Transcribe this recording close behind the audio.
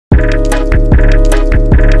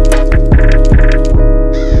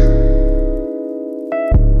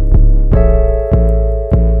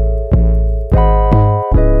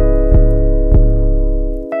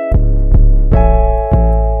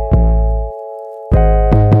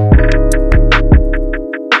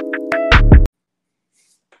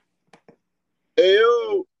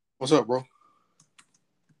What's up, bro?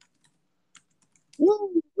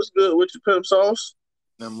 Woo, what's good with your pimp sauce?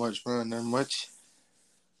 Not much, man. Not much.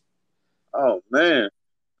 Oh man,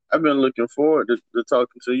 I've been looking forward to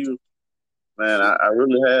talking to you, man. I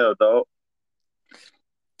really have, dog.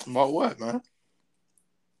 About what, man?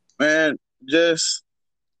 Man, just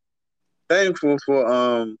thankful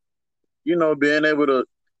for being able to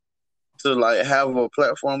like have a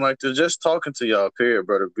platform like this, just talking to y'all. Period,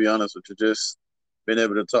 brother. To be honest with you, just being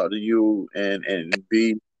able to talk to you and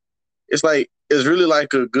be, it's like it's really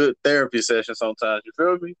like a good therapy session. Sometimes you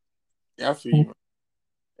feel me? Yeah, I feel you,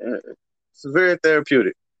 man. It's very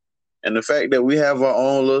therapeutic. And the fact that we have our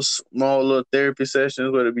own little small little therapy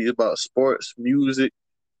sessions, whether it be about sports, music,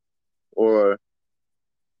 or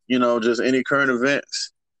just any current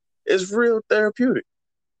events, it's real therapeutic.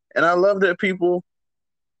 And I love that people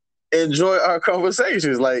enjoy our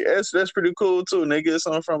conversations. Like that's pretty cool too. And they get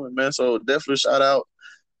something from it, man. So definitely shout out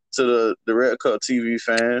to the Red Cup TV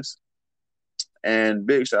fans, and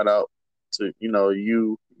big shout out to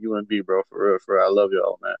you and B, bro. For real, for real. I love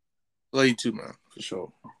y'all, man. Love you too, man. For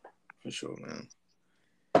sure. For sure, man.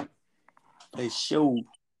 Hey, show.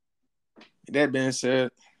 That being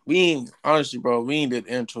said, we ain't honestly, bro. We ain't did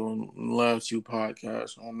the intro in the last two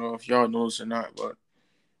podcasts. I don't know if y'all noticed or not, but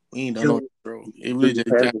we ain't done no intro. It really just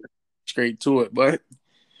got straight to it. But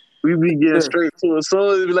We be getting straight to it.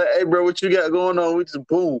 So it be like, hey, bro, what you got going on? We just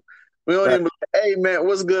boom. We don't even be like, hey, man,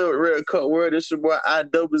 what's good with Red Cup World? It's your boy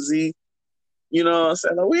IWZ. You know what I'm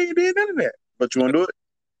saying? Like, we ain't did none of that. But you want to do it?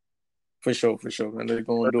 For sure, man. They're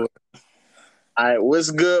going to do it. All right,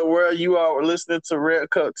 what's good, world? You are listening to Red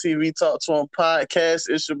Cup TV Talk to Him podcast.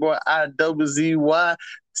 It's your boy IWZYT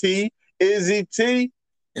Izzy T.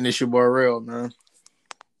 And it's your boy Real, man.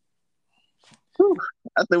 Whew.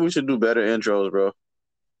 I think we should do better intros, bro.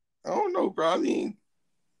 I don't know, bro. I mean,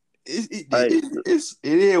 it is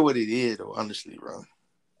what it is, though, honestly, bro. All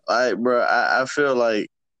right, bro. I feel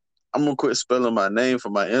like I'm going to quit spelling my name for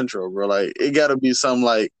my intro, bro. Like, it got to be something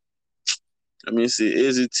like, let me see,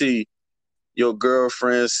 Izzy T, your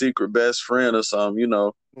girlfriend's secret best friend or something,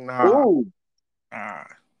 Nah. Ooh. Nah.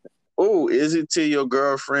 Ooh, Izzy T, your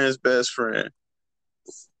girlfriend's best friend.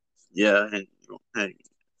 Yeah, hey.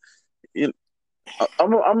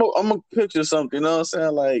 I'm gonna picture something, you know what I'm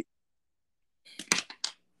saying? Like,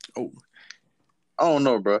 oh, I don't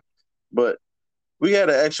know, bro, but we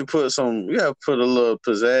gotta actually we gotta put a little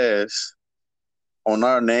pizzazz on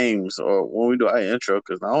our names or when we do our intro,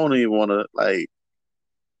 because I don't even want to, like,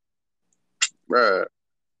 bro.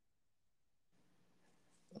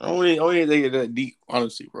 I don't even think it's that deep,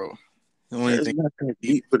 honestly, bro. It's not that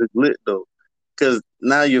deep, but it's lit though, because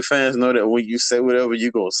now your fans know that when you say whatever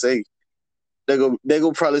you gonna say, they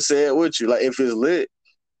go probably say it with you, like if it's lit.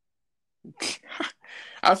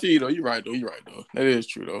 I feel you though. You're right though. That is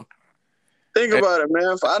true though. Think about it,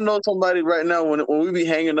 man. If I know somebody right now, when we be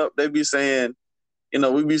hanging up, they be saying,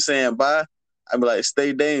 we be saying bye. I be like,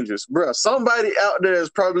 stay dangerous, bro. Somebody out there is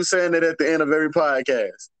probably saying it at the end of every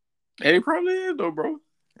podcast. And it probably is though, bro.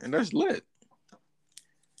 And that's lit.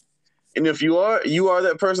 And if you are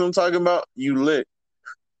that person I'm talking about, you lit.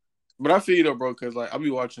 But I feel you though, bro, because like I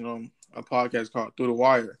be watching a podcast called Through the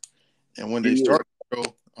Wire, and when they start, bro,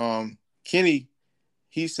 Kenny,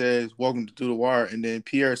 he says, "Welcome to Through the Wire," and then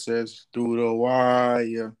Pierre says, "Through the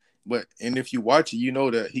Wire." And if you watch it, you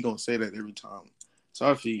know that he gonna say that every time. So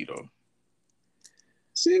I feel you though.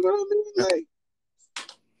 See what I mean? Like,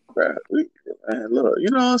 bro, look,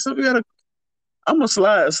 so we gotta. I'm gonna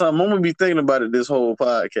slide something. I'm gonna be thinking about it this whole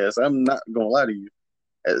podcast. I'm not gonna lie to you.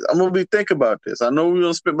 I'm gonna be thinking about this. I know we're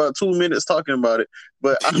gonna spend about 2 minutes talking about it,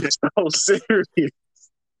 but I'm so serious.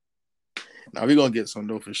 Now we're gonna get some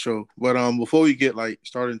though for sure. But before we get like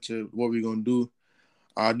started to what we're gonna do,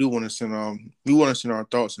 I do want to send our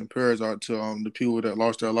thoughts and prayers out to the people that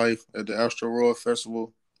lost their life at the Astro World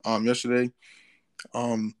Festival yesterday.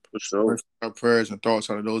 For sure. Our prayers and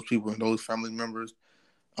thoughts out of those people and those family members.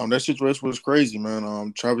 That situation was crazy,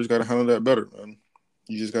 man. Travis got to handle that better, man.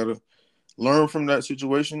 You just got to learn from that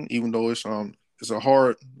situation, even though it's a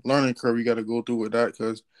hard learning curve you got to go through with that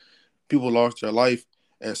because people lost their life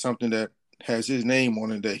at something that has his name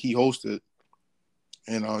on it that he hosted.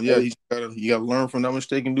 And you gotta learn from that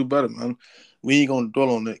mistake and do better, man. We ain't gonna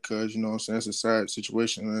dwell on it because you know what I'm saying, it's a sad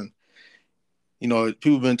situation, and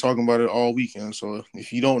people been talking about it all weekend. So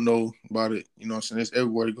if you don't know about it, you know what I'm saying, it's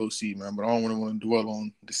everywhere to go see, man. But I don't want to dwell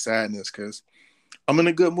on the sadness because I'm in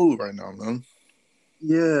a good mood right now, man.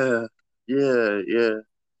 Yeah. I'm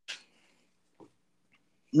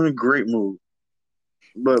in a great mood.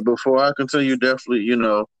 But before I continue, definitely,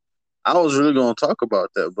 I was really gonna talk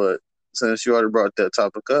about that, but since you already brought that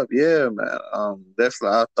topic up, yeah, man.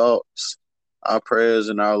 Definitely our thoughts, our prayers,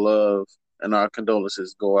 and our love and our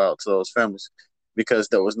condolences go out to those families because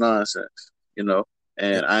that was nonsense, you know. Yeah.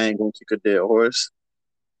 And I ain't gonna kick a dead horse.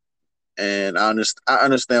 And I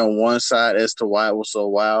understand one side as to why it was so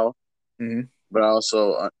wild, Mm-hmm. but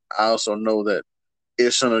I also know that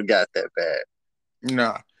it shouldn't have got that bad.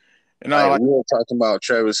 Nah. And I Like like we were talking about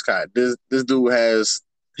Travis Scott. This dude has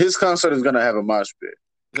his concert is gonna have a mosh pit.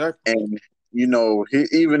 exactly And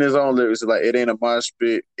even his own lyrics are like, "It ain't a mosh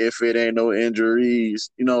pit if it ain't no injuries."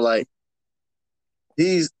 Like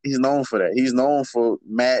he's known for that. He's known for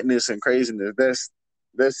madness and craziness.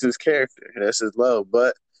 That's his character. That's his love.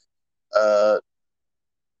 But uh,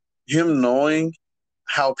 him knowing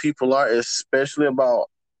how people are, especially about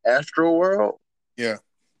Astro World, yeah.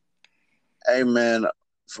 hey man,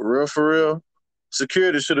 for real,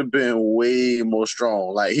 security should have been way more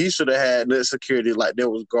strong. Like he should have had that security like there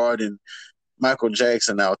was guarding Michael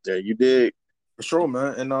Jackson out there. You did. For sure,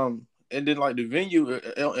 man. And then like the venue,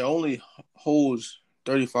 it only holds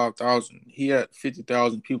 35,000. He had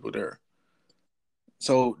 50,000 people there,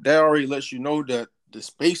 so that already lets you know that the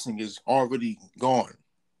spacing is already gone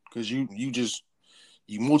because you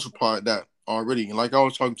multiplied that already. And like I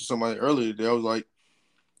was talking to somebody earlier today, I was like,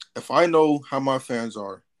 if I know how my fans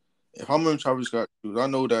are, if I'm in Travis Scott shoes, I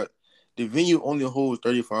know that the venue only holds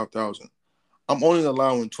 35,000. I'm only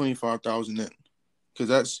allowing 25,000 in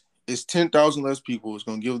because it's 10,000 less people. It's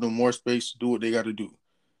gonna give them more space to do what they got to do.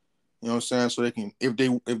 You know what I'm saying? So they can, if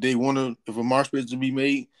they want to, if a marsh pit to be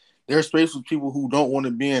made, there's space for people who don't want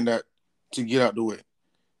to be in that to get out the way.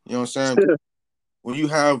 You know what I'm saying? When you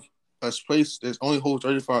have a space that only holds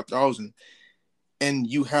 35,000 and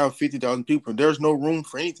you have 50,000 people, there's no room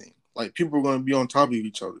for anything. Like people are going to be on top of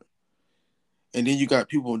each other. And then you got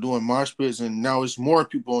people doing mosh pits, and now it's more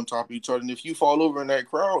people on top of each other. And if you fall over in that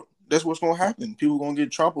crowd, that's what's going to happen. People are going to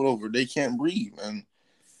get trampled over. They can't breathe, and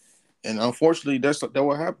unfortunately, that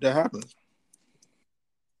what happen. That happens.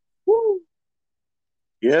 Woo.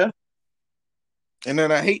 Yeah, And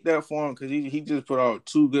then I hate that for him because he just put out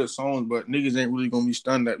two good songs, but niggas ain't really gonna be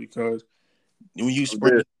stunned at because when you I'm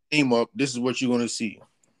spring good. his name up, this is what you're gonna see.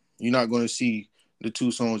 You're not gonna see the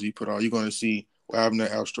two songs he put out. You're gonna see what happened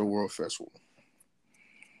at Astro World Festival.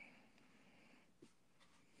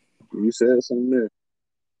 You said something there.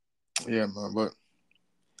 Yeah, man. But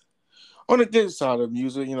on the good side of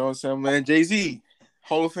music, you know what I'm saying, man. Jay-Z,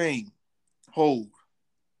 Hall of Fame, Hov,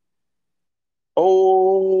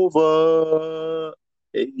 Over.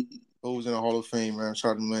 Hey. Hov's in the Hall of Fame, man.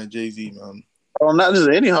 Shout out to man Jay-Z, man. Oh, not just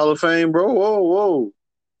any Hall of Fame, bro. Whoa, whoa.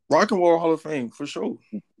 Rock and Roll Hall of Fame for sure.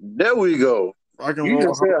 There we go. Rock and You Roll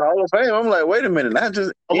just said Hall. Hall of Fame. I'm like, wait a minute, not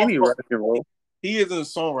just Oh, my any fault. rock and roll. He is in the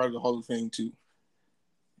Songwriter Hall of Fame too.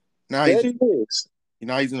 Now There he's he is.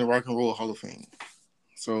 now he's in the Rock and Roll Hall of Fame.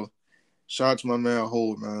 So shout out to my man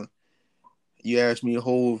Hov, man. You asked me,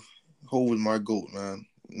 Hov is my goat, man.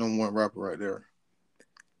 Number one rapper right there,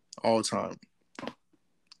 all time.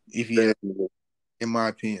 If he had, Definitely. in my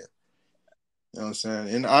opinion, you know what I'm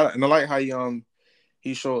saying. And I like how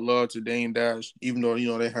he showed love to Dame Dash, even though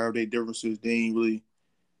they have their differences. They ain't really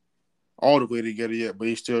all the way together yet, but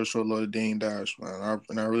he still showed love to Dame Dash, man.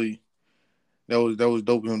 I really that was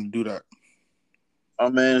dope of him to do that. My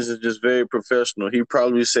man is just very professional. He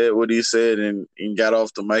probably said what he said and got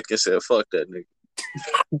off the mic and said, fuck that nigga.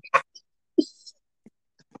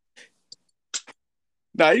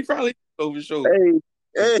 Nah, he probably over sure.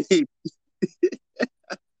 Hey, hey.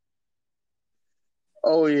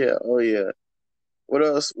 Oh, yeah. Oh, yeah. What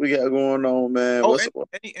else we got going on, man? Oh, What's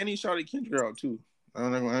and he shouted Kendrick out too. I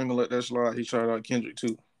ain't gonna let that slide. He shouted out Kendrick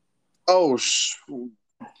too. Oh,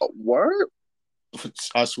 word?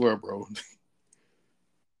 I swear, bro.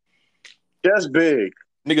 That's big.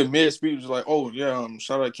 Nigga mid speech was like, "Oh yeah,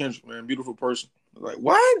 shout out Kendrick, man, beautiful person." Like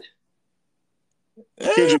what?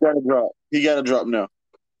 Eh, Kendrick got to drop. He got to drop now.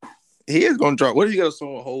 he is gonna drop. What if he got a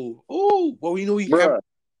song with Hov? Oh, well, he have Bruh, a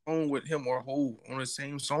song with him or Hov on the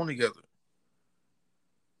same song together.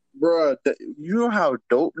 you know how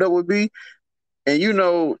dope that would be? And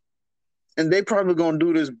and they probably gonna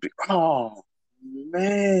do this. Oh,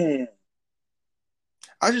 man.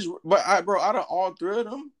 Bro, out of all three of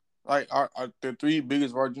them, like the three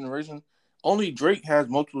biggest of our generation, only Drake has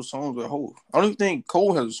multiple songs with Hov. I don't even think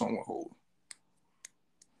Cole has a song with Hov.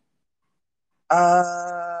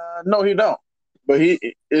 No, he don't. But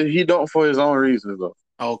he don't for his own reasons though.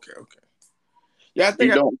 Okay, okay. Yeah, He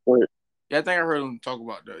don't for it. I think I heard him talk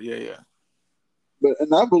about that. Yeah, yeah.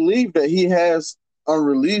 And I believe that he has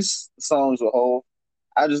unreleased songs with Hov.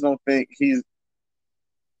 I just don't think he's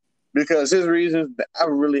because his reasons, I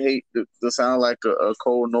really hate to sound like a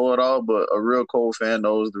Cole know-it-all, but a real Cole fan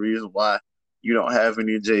knows the reason why you don't have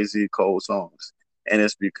any Jay-Z Cole songs. And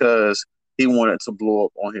it's because he wanted to blow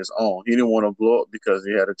up on his own. He didn't want to blow up because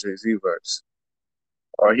he had a Jay-Z verse.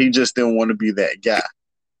 Or he just didn't want to be that guy.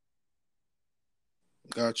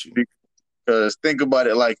 Got you. Because think about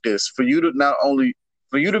it like this: for you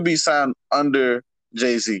to be signed under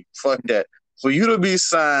Jay Z, fuck that. For you to be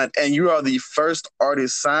signed and you are the first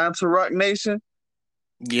artist signed to Rock Nation.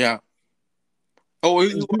 Yeah. Oh,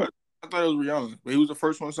 he was. I thought it was Rihanna, but he was the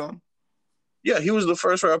first one, son. Yeah, he was the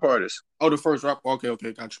first rap artist. Oh, the first rap. Okay,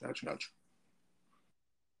 got you.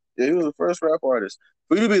 Yeah, he was the first rap artist.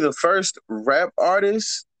 For you to be the first rap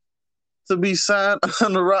artist to be signed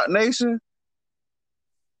under Rock Nation,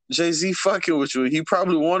 Jay Z fucking with you. He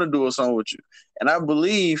probably want to do a song with you, and I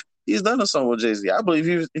believe he's done a song with Jay Z. I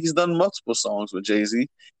believe he's done multiple songs with Jay Z.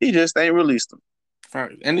 He just ain't released them.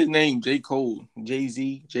 Right. And his name J Cole,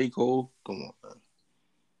 Jay-Z, J Cole. Come on, man.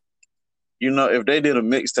 You know, if they did a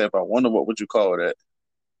mixtape, I wonder what would you call that?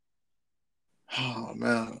 Oh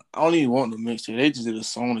man, I don't even want the mixtape. They just did a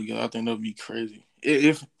song together. I think that'd be crazy.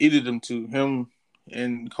 If either of them two, him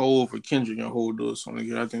and Cole for Kendrick and Cole do a song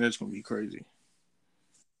together, I think that's gonna be crazy.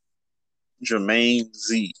 Jermaine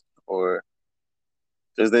Z, or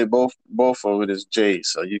because they both of it is J,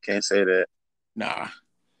 so you can't say that. Nah.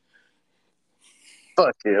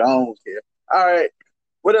 Fuck it, I don't care. All right,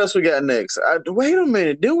 what else we got next? Wait a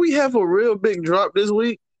minute, didn't we have a real big drop this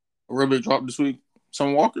week? A real big drop this week.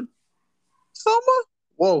 Summer Walker. Summer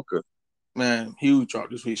Walker. Man, huge drop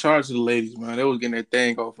this week. Shout out to the ladies, man. They was getting that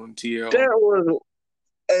thing off on TL. That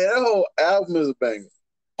whole album is a banger.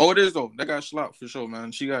 Oh, it is though. That got slapped for sure,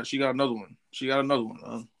 man. She got another one. She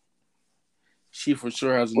for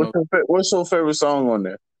sure has another. What's your favorite song on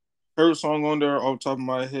there? Favorite song on there off the top of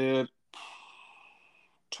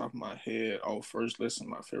my head. Oh, first listen,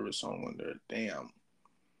 my favorite song on there. Damn.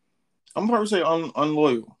 I'm probably say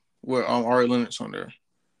Unloyal with Ari Lennox on there.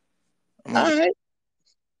 All right.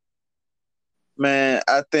 Man,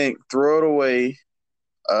 I think Throw It Away.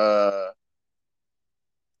 Huh?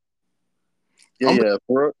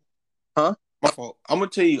 My fault. I'm gonna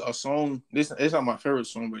tell you a song. It's not my favorite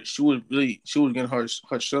song, but she was getting her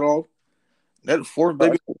shit off. That fourth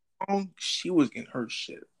baby song, she was getting her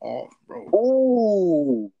shit off, bro.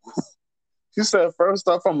 Ooh. She said, first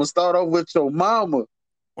off, I'm gonna start off with your mama.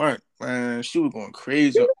 Right, man. She was going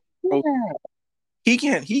crazy. Bro. He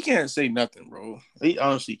can't say nothing, bro. He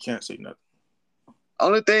honestly can't say nothing.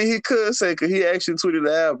 Only thing he could say, because he actually tweeted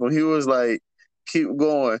the album, he was like, keep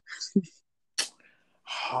going.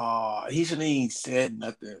 He shouldn't even said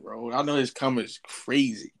nothing, bro. I know his comments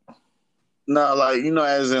crazy. No, like, you know,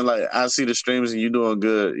 as in, like, I see the streams and you doing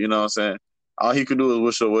good, you know what I'm saying? All he could do is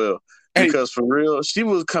wish her well. Because for real, she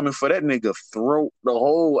was coming for that nigga throat the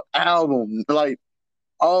whole album. Like,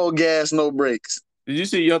 all gas, no brakes. Did you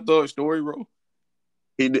see Young Thug's story, bro?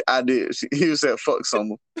 I did. He said, fuck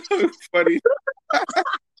someone. Funny.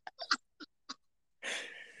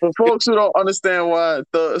 For folks who don't understand why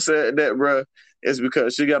Thug said that, bro, it's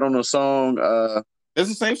because she got on a song. It's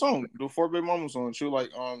the same song, the 4 Baby Mama song. She was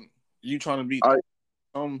like, you trying to beat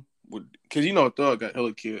because you know Thug got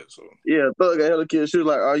hella kids. So yeah, Thug got hella kids. She was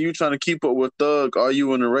like, are you trying to keep up with Thug? Are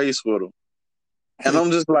you in a race with him? And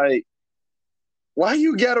I'm just like, why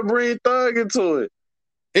you gotta bring Thug into it?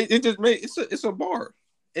 It just made it's a bar.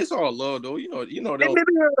 It's all love though. You know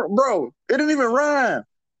bro. It didn't even rhyme.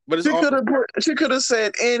 But she could have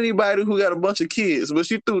said anybody who got a bunch of kids, but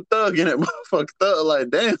she threw Thug in it. Motherfucker, Thug like,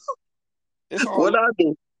 damn. It's all what love. I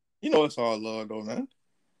do? You know it's all love though, man.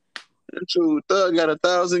 True. Thug got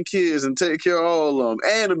 1,000 kids and take care of all of them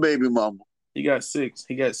and a baby mama. He got 6.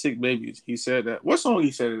 He got 6 babies. He said that. What song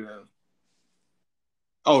he said it in?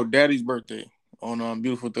 Oh, Daddy's Birthday on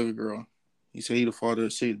Beautiful Thugger Girl. He said he the father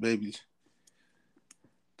of 6 babies.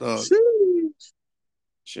 Thug.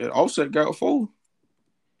 Shit, Offset got 4.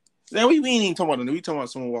 Now we ain't even talking about it. We talking about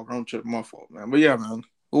Summer Walker. I'm tripping. My fault, man. But yeah, man.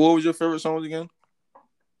 What was your favorite songs again?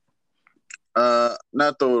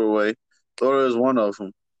 Not Throw It Away. Throw It Away is one of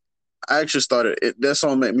them. I actually started it. That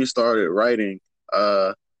song made me started writing.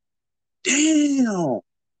 Damn.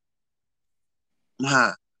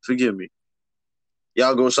 Forgive me.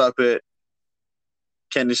 Y'all go shop at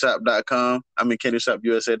candyshop.com. I mean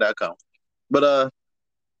candyshopUSA.com. But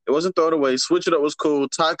it wasn't Throw It Away. Switch It Up was cool.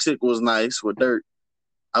 Toxic was nice with Dirt.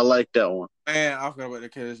 I like that one. Man, I forgot about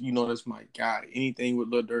that because you know that's my guy. Anything with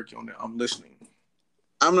Lil Durk on there, I'm listening.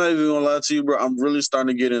 I'm not even gonna lie to you, bro. I'm really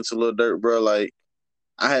starting to get into Lil Durk, bro. Like,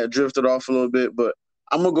 I had drifted off a little bit, but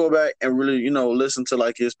I'm gonna go back and really, listen to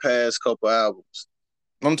like his past couple albums.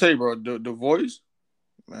 I'm gonna tell you, bro, the voice,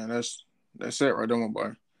 Man, that's it right there, my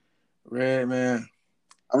boy. Redman.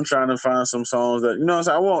 I'm trying to find some songs that you know what I'm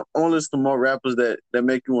saying. I want to listen to more rappers that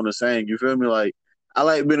make you want to sing. You feel me? Like I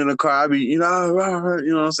like being in the car. I be you know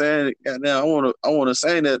what I'm saying. Now I want to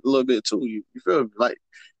sing that a little bit too. You feel me? Like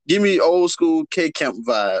give me old school K Camp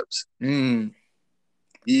vibes. Mm.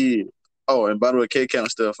 Yeah. Oh, and by the way, K Camp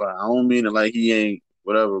still fine. I don't mean it like he ain't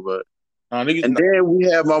whatever, but Niggas, and then we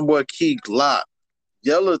have my boy Key Glock.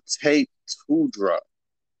 Yellow Tape 2 drop.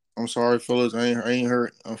 I'm sorry, fellas. I ain't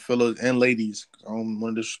heard fellas and ladies. I don't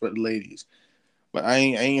want to disrespect the ladies, but I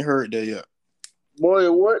ain't heard that yet.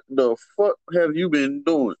 Boy, what the fuck have you been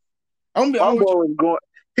doing? I'm be My honest. boy was going.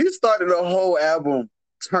 He started the whole album,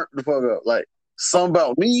 turned the fuck up. Like something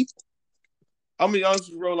about me. I'll be honest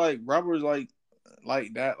with you, bro. Like rappers like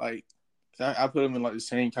that. Like I put them in like the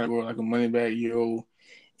same category, like a Moneybagg Yo,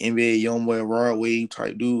 NBA YoungBoy, Rod Wave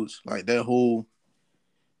type dudes. Like that whole.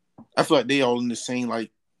 I feel like they all in the same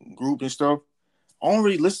like group and stuff. I don't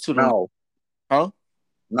really listen to them. No, Huh?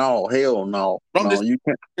 no, hell no, But I'm no. just. You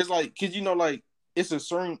can't. It's like, cause like it's a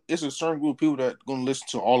certain group of people that gonna listen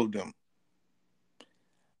to all of them.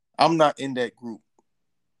 I'm not in that group.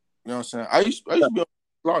 You know what I'm saying? I used to be on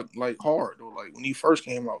Block like hard though, like when he first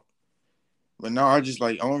came out. But now I just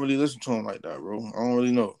like I don't really listen to him like that, bro. I don't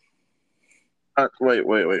really know.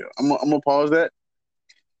 Wait. I'm gonna pause that.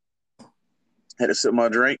 Had to sip my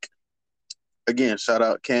drink. Again, shout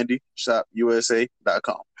out Candy Shop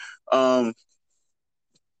USA.com.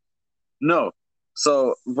 No.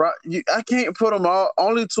 So I can't put them all.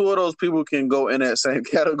 Only two of those people can go in that same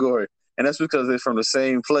category, and that's because they're from the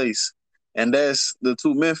same place. And that's the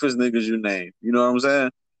two Memphis niggas you named. You know what I'm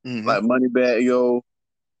saying? Mm-hmm. Like Moneybagg Yo.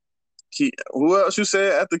 Who else you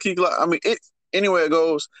said after Key Glock? I mean, anywhere it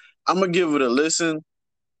goes, I'm gonna give it a listen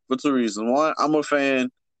for two reasons. One, I'm a fan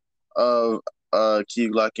of Key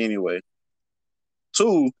Glock anyway.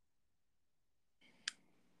 Two,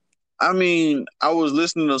 I mean, I was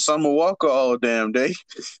listening to Summer Walker all damn day.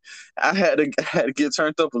 I had to get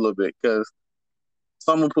turned up a little bit because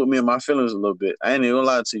someone put me in my feelings a little bit. I ain't even gonna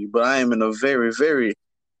lie to you, but I am in a very, very,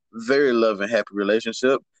 very loving, happy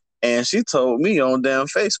relationship. And she told me on damn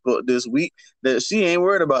Facebook this week that she ain't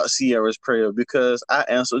worried about Sierra's prayer because I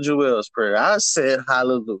answered Joel's prayer. I said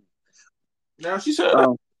hallelujah. Now she said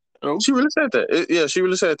that. She really said that. Yeah, she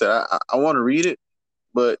really said that. I want to read it,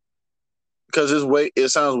 but because it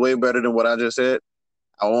sounds way better than what I just said.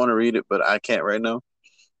 I want to read it, but I can't right now.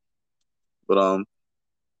 But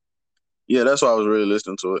yeah, that's why I was really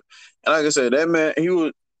listening to it. And like I said, that man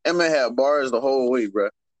had bars the whole way, bro.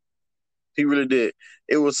 He really did.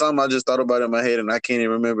 It was something I just thought about in my head, and I can't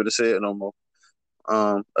even remember to say it no more.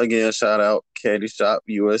 Again, shout out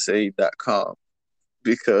CaddyShopUSA.com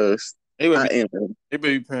because They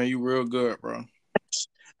be paying you real good, bro.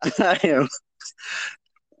 I am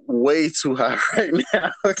way too high right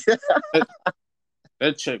now.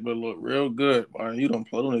 That check would look real good, boy. You done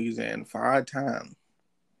play them niggas in 5 times.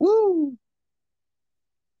 Woo!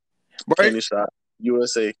 Right?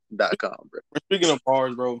 CaddyShopUSA.com, bro. Speaking of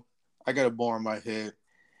bars, bro, I got a bar in my head,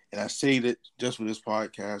 and I saved it just for this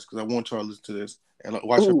podcast because I want y'all to listen to this and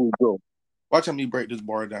watch me break this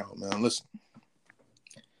bar down, man. Listen.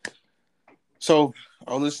 So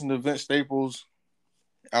I listened to Vince Staples'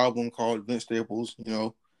 album called Vince Staples,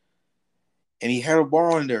 and he had a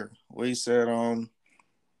bar in there where he said,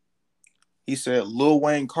 Lil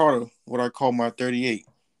Wayne Carter, what I call my 38.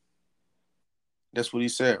 That's what he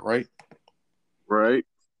said, right? Right.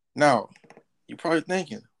 Now, you're probably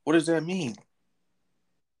thinking, what does that mean?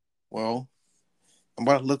 Well, I'm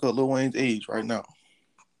about to look up Lil Wayne's age right now.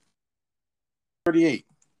 38.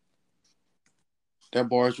 That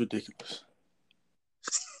bar is ridiculous.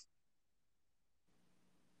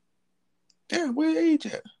 Damn, where age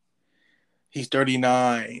at? He's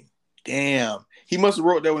 39. Damn. He must have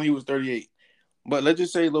wrote that when he was 38. But let's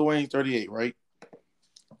just say Lil Wayne's 38, right?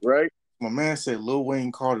 Right. My man said Lil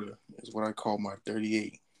Wayne Carter is what I call my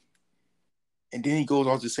 38. And then he goes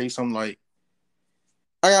on to say something like,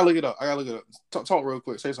 I gotta look it up. Talk real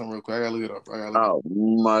quick. Say something real quick. I gotta look it up. Oh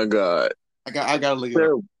my God. I gotta look it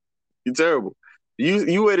up. You're terrible.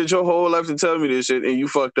 You waited your whole life to tell me this shit and you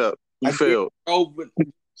fucked up. You failed. But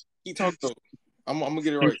he talked though. I'm gonna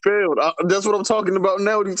get it right. You failed. That's what I'm talking about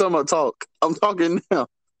now. What are you talking about? Talk. I'm talking now.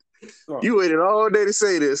 Oh. You waited all day to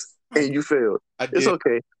say this and you failed. It's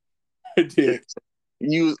okay. I did.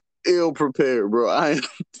 You ill prepared, bro.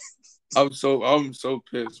 I'm so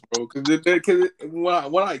pissed, bro. Cause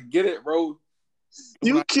when I get it, bro.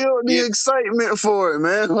 You killed the excitement for it,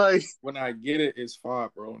 man. Like when I get it, it's fine,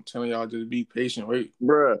 bro. I'm telling y'all, just be patient, wait,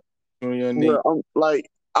 bro.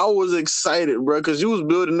 I was excited, bro, because you was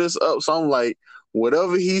building this up. So I'm like,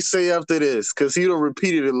 Whatever he say after this, because he done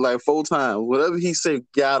repeated it like 4 times. Whatever he say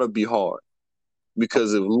gotta be hard.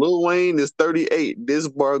 Because if Lil Wayne is 38, this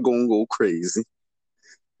bar gonna go crazy.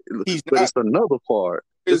 He's But not. it's another part.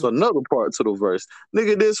 It's Is another part to the verse.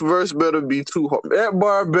 Nigga, this verse better be too hard. That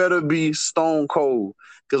bar better be stone cold.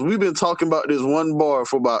 Because we've been talking about this one bar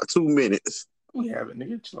for about 2 minutes. we have it,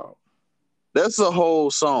 nigga. Chill out. That's a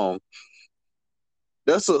whole song.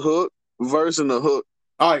 That's a hook, verse and a hook.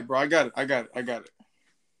 All right, bro. I got it.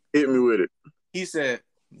 Hit me with it. He said,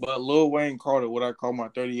 but Lil Wayne called it what I call my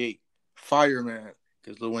 38 Fireman,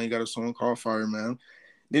 because Lil Wayne got a song called Fireman.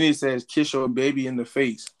 Then he says, kiss your baby in the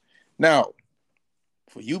face. Now,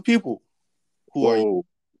 for you people who are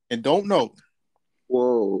and don't know,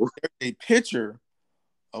 there's a picture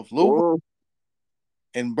of Lil Wayne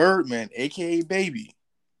and Birdman, aka Baby,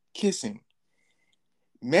 kissing.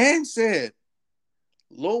 Man said,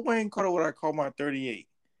 Lil Wayne called it what I call my 38.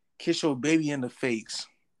 Kiss your baby in the face.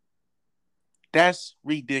 That's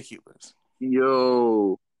ridiculous.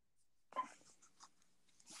 Yo.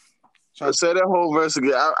 So say that whole verse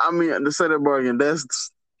again. I mean, to say that bar again,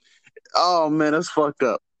 that's... Oh, man, that's fucked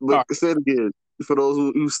up. But say it again, for those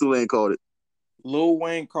who still ain't called it. Lil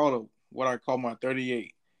Wayne called it what I call my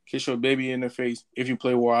 38. Kiss your baby in the face if you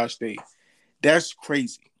play where I stay. That's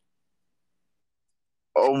crazy.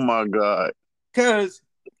 Oh, my God. Because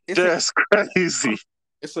that's crazy.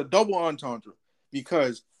 It's a double entendre.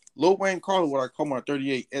 Because Lil Wayne called it what I call my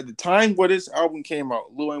 38. At the time where this album came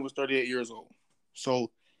out, Lil Wayne was 38 years old.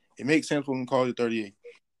 So it makes sense when we call it 38.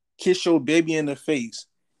 Kiss your baby in the face.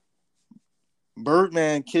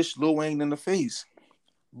 Birdman kissed Lil Wayne in the face.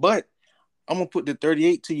 But I'm going to put the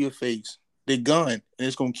 38 to your face, the gun, and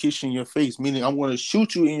it's going to kiss you in your face, meaning I'm going to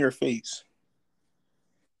shoot you in your face.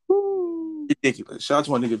 Ridiculous. Shout out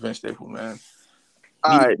to my nigga Vince Staples, man.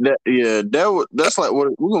 All right, that's like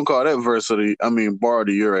what we're gonna call that verse of the, bar of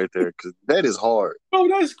the year right there, because that is hard. Bro,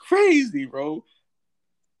 that's crazy, bro.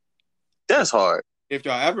 That's hard. If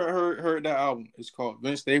y'all ever heard that album, it's called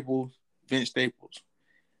Vince Staples.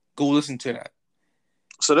 Go listen to that.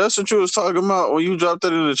 So that's what you was talking about when you dropped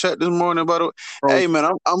that in the chat this morning, by the way. Bro. Hey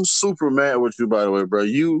man, I'm super mad with you, by the way, bro.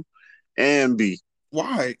 You and B.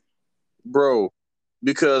 Why? Bro,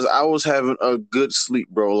 because I was having a good sleep,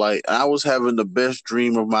 bro. Like, I was having the best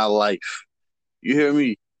dream of my life. You hear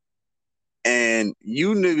me? And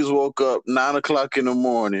you niggas woke up 9 o'clock in the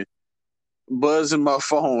morning, buzzing my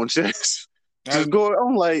phone, just going.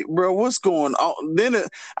 I'm like, bro, what's going on? Then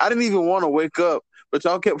I didn't even want to wake up, but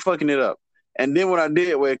y'all kept fucking it up. And then when I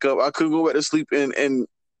did wake up, I couldn't go back to sleep and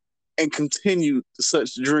continue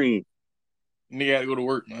such dream. Nigga had to go to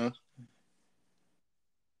work, man.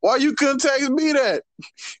 Why you couldn't text me that?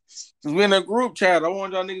 Cause we in a group chat. I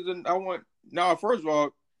want y'all niggas. First of all,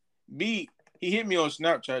 B, he hit me on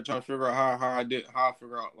Snapchat trying to figure out how I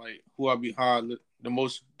figure out like who I be the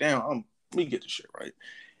most. Damn, let me get the shit right.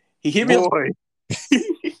 He hit me.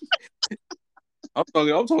 I'm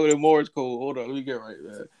talking in Morse code. Hold on, let me get right,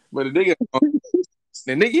 man. But the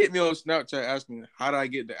nigga hit me on Snapchat asking how did I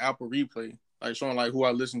get the Apple Replay, like showing like who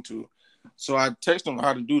I listen to. So I texted him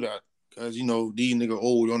how to do that. Cause these nigga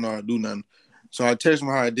old, don't know how to do nothing. So I texted him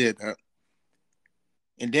how I did that.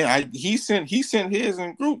 And then he sent his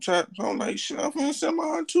in group chat. So I'm like, shit, I'm gonna send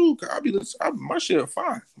mine too. Cause my shit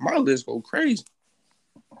fine. My list go crazy.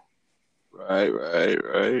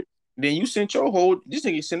 Right. Then you sent this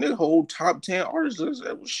nigga sent his whole top 10 artists list.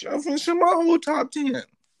 I'm gonna send my whole top 10.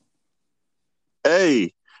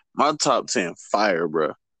 Hey, my top 10 fire,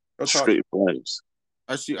 bro. Straight flames.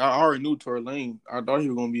 I already knew Tory Lanez. I thought he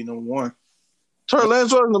was gonna be number one. Tory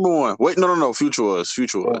Lanez was number one. Wait, no. Future was.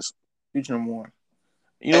 Future number one.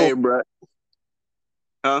 Hey, bro.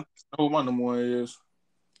 Huh? I know who my number one is.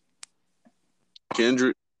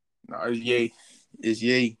 Kendrick. Nah, it's Ye. It's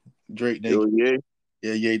Ye. Drake name. Ye?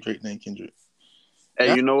 Yeah, Ye, Drake name Kendrick.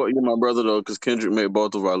 Hey, you know what? You're my brother though, because Kendrick made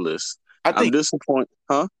both of our lists. I'm disappointed.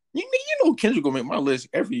 Huh? You know Kendrick gonna make my list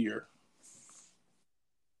every year.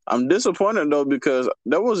 I'm disappointed though, because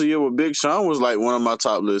that was a year where Big Sean was like one of my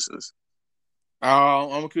top listens. I'm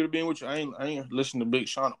gonna keep it being with you. I ain't listened to Big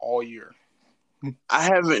Sean all year. I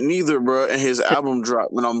haven't neither, bro. And his album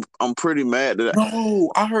dropped, and I'm pretty mad that.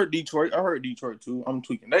 No, I heard Detroit. Too. I'm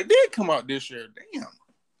tweaking. That did come out this year. Damn.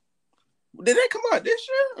 Did that come out this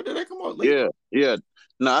year or did that come out later? Yeah.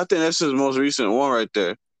 No, I think that's his most recent one right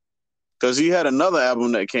there. Because he had another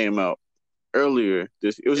album that came out earlier.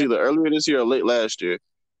 It was either earlier this year or late last year.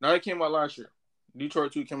 No, it came out last year.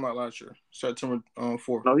 Detroit 2 came out last year, September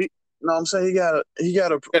 4th. No, I'm saying he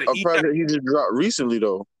got a project he just dropped recently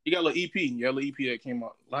though. He got a little EP. Yeah, a little EP that came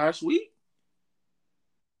out last week.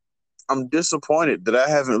 I'm disappointed that I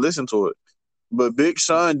haven't listened to it. But Big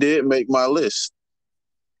Sean did make my list.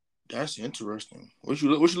 That's interesting. What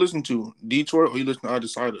you listen to? Detroit, or you listen to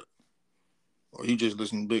Undecided, or you just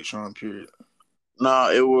listen to Big Sean? Period. Nah,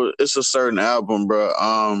 it's a certain album, bro.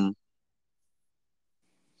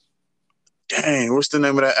 Dang, what's the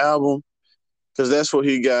name of that album? Because that's what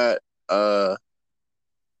he got.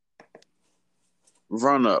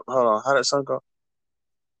 Run Up. Hold on, how that song go?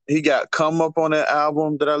 He got Come Up on that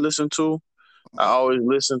album that I listened to. I always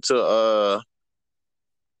listen to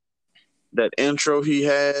that intro he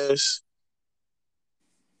has.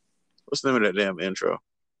 What's the name of that damn intro?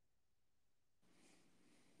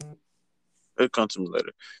 It'll come to me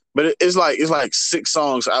later. But it's like 6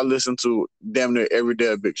 songs I listen to damn near every day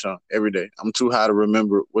of Big Sean. Every day. I'm too high to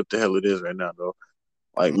remember what the hell it is right now though.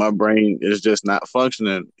 Like my brain is just not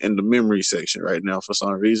functioning in the memory section right now for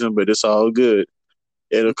some reason, but it's all good.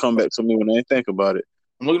 It'll come back to me when I think about it.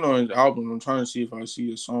 I'm looking on his album. I'm trying to see if I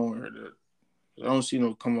see a song or that. I don't see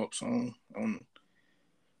no come up song on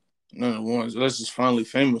none of the ones. Unless it's Finally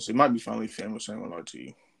Famous. It might be Finally Famous. I ain't gonna lie to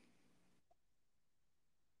you.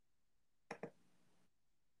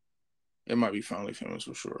 It might be Finally Famous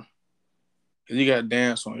for sure. Cause you got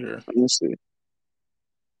Dance on here. Let me see.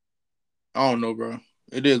 I don't know, bro.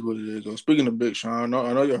 It is what it is, though. Speaking of Big Sean,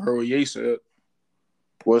 I know you heard what Ye said.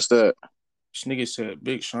 What's that? This nigga said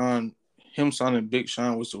Big Sean, him signing Big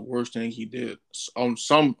Sean was the worst thing he did. On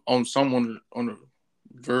someone on the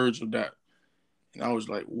verge of that, and I was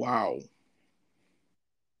like, wow.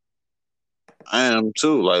 I am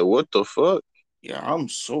too. Like, what the fuck? Yeah, I'm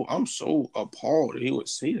so appalled that he would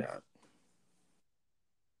say that.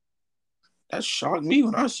 That shocked me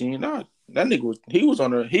when I seen that. That nigga was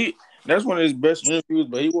on a that's one of his best interviews,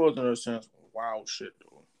 but he was on a sense wild shit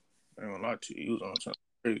though. I ain't gonna lie to you. He was on a sense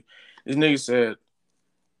crazy. This nigga said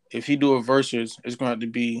if he do a versus, it's gonna have to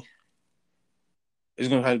be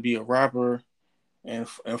a rapper and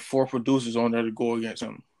 4 producers on there to go against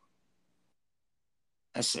him.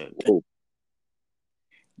 I said. Whoa.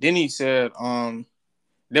 Then he said,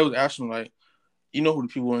 they was asking like, you know who the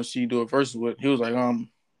people want to see you do a versus with? He was like,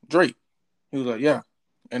 Drake. He was like, yeah,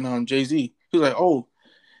 and Jay-Z. He was like, oh,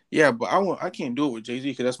 yeah, but I can't do it with Jay-Z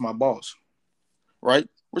because that's my boss, right?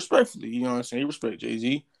 Respectfully, you know what I'm saying? You respect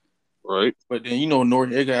Jay-Z, right? But then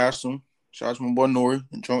Noriega asked him. Shout out to my boy Nori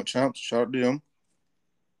and Drunk Champs. Shout out to him.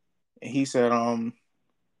 And he said,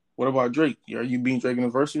 what about Drake? Are you beating Drake in the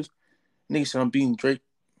verses? Nigga said I'm beating Drake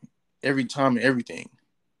every time and everything.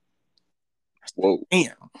 Whoa.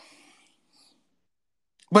 Damn.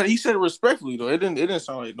 But he said it respectfully though. It didn't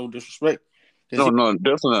sound like no disrespect. No,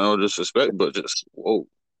 definitely not no disrespect, but just whoa.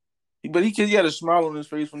 But he had a smile on his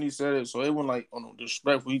face when he said it, so it wasn't like no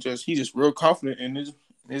disrespectful. He just real confident in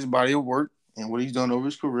his body of work and what he's done over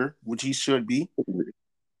his career, which he should be,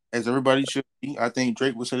 as everybody should be. I think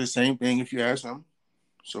Drake would say the same thing if you ask him.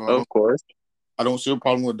 So of course, I don't see a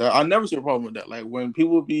problem with that. I never see a problem with that. Like when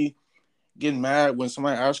people be getting mad when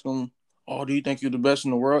somebody asks them, "Oh, do you think you're the best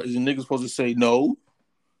in the world?" Is a nigga supposed to say no?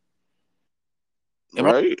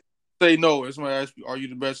 Right? Say no. If somebody asks you, "Are you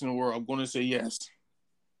the best in the world?" I'm going to say yes.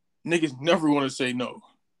 Niggas never want to say no,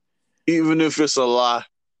 even if it's a lie.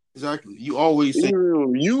 Exactly. You always say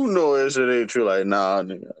you know it ain't true. Like, nah,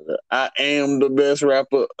 nigga, I am the best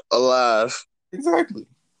rapper alive. Exactly.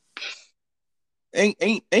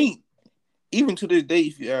 Ain't even to this day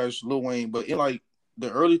if you ask Lil Wayne, but in like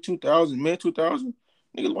the early 2000s, mid 2000s,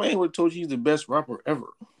 nigga Lil Wayne would have told you he's the best rapper ever.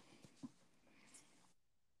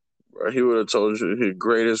 Bro, he would have told you he's the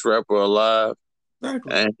greatest rapper alive.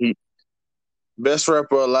 Exactly. And Best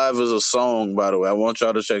Rapper Alive is a song, by the way. I want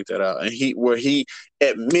y'all to check that out. And he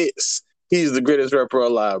admits he's the greatest rapper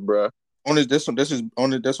alive, bro. That's on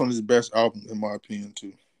his best album, in my opinion,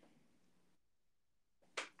 too.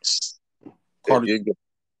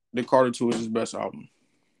 The Carter 2 is his best album.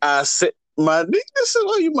 I said, this is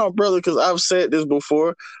why you my brother, because I've said this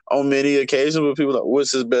before on many occasions with people like,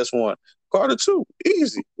 what's his best one? Carter 2,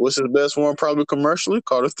 easy. What's his best one? Probably commercially,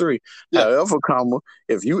 Carter 3. Yeah. However,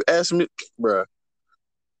 if you ask me, bro,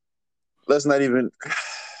 let's not even.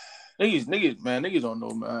 Niggas don't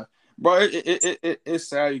know, man. Bro, it's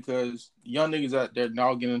sad because young niggas out there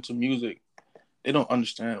now getting into music, they don't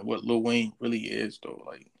understand what Lil Wayne really is, though.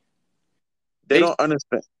 Like they don't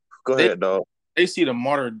understand. Go ahead, dog. They see the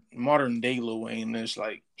modern day Lil Wayne, and it's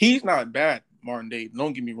like he's not bad modern day.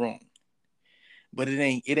 Don't get me wrong, but it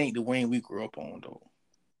ain't the Wayne we grew up on, though.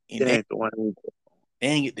 And it ain't the one we grew up on. They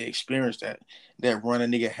ain't get the experience that run a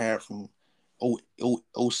nigga had from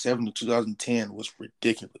 07 to 2010 was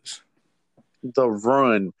ridiculous. The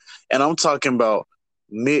run, and I'm talking about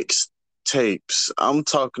mixtapes. I'm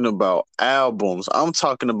talking about albums. I'm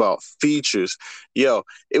talking about features. Yo,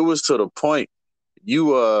 it was to the point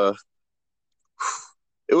you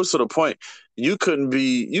it was to the point you couldn't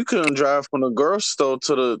drive from the girl store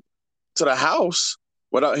to the house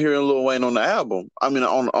without hearing Lil Wayne on the album. I mean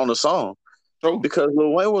on the song. So Because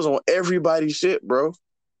Lil Wayne was on everybody's shit, bro.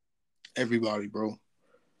 everybody, bro.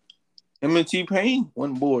 Him and T-Pain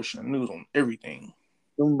wasn't bullshit. Niggas on everything.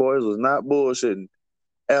 Them boys was not bullshitting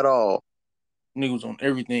at all. Niggas on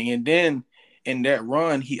everything. And then in that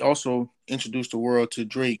run, he also introduced the world to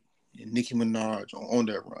Drake and Nicki Minaj on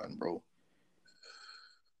that run, bro.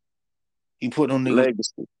 He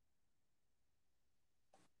Legacy.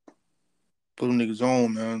 put them niggas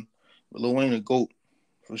on, man. But Lil Wayne a GOAT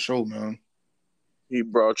for sure, man. He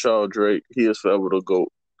brought y'all Drake. He is forever the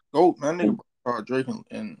GOAT. GOAT, man. Nigga brought Drake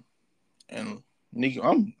and Nicki.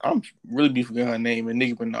 I'm really be forgetting her name, and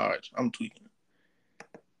Nicki Minaj. I'm tweaking.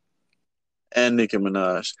 And Nicki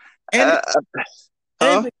Minaj. And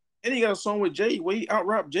Huh? and he got a song with Jay where he out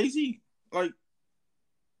rap Jay-Z. Like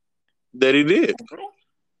That he did. bro.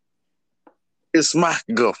 It's my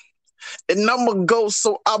go. And I'ma go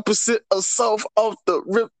so opposite of self off the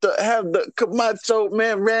rip to have the Camacho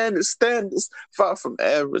man ran his standards. Far from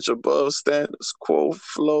average, above standards. Quo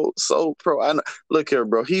flow, so pro. I know. Look here,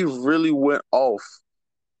 bro. He really went off.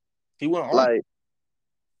 He went on. Like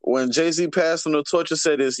when Jay-Z passed on the torch and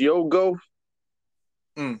said it's yo go,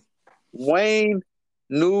 Wayne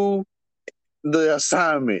knew the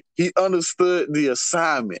assignment. He understood the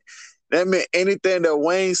assignment. That meant anything that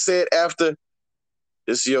Wayne said after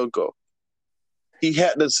it's your go. He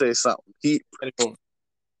had to say something. He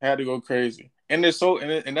had to go crazy. And it's so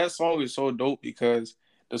and that song is so dope because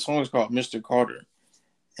the song is called Mr. Carter.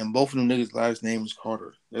 And both of them niggas' last name is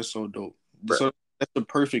Carter. That's so dope. Right. So that's the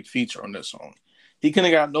perfect feature on that song. He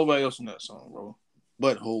couldn't have got nobody else on that song, bro.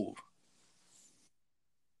 But Hove.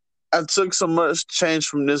 I took so much change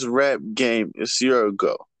from this rap game. It's your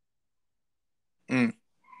go. And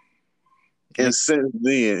since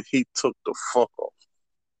then, he took the fuck off.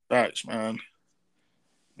 Facts, man.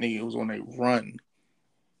 Nigga was on a run.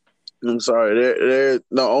 I'm sorry. They're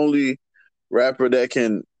the only rapper that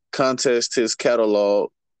can contest his catalog,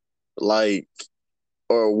 like,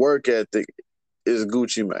 or work ethic is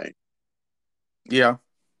Gucci Mane. Yeah.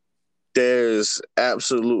 There's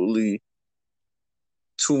absolutely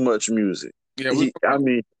too much music. Yeah,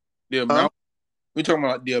 the amount. We talking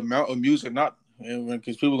about the amount of music, not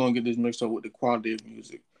because people gonna get this mixed up with the quality of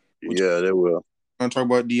music. Yeah, they will. I'm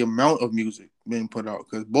talking about the amount of music being put out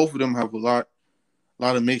because both of them have a lot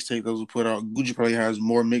of mixtapes that was put out. Gucci probably has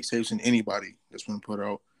more mixtapes than anybody that's been put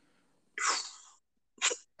out.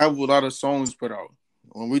 I have a lot of songs put out.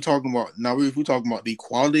 When we talking about if we talking about the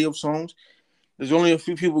quality of songs, there's only a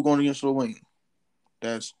few people going against Lil Wayne.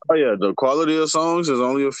 The quality of songs. There's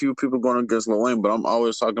only a few people going against Lil Wayne, but I'm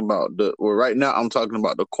always talking about right now I'm talking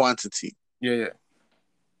about the quantity. Yeah.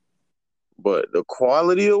 But the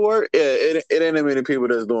quality of work, it ain't that many people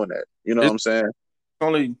that's doing that. You know what I'm saying?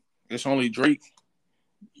 It's only Drake,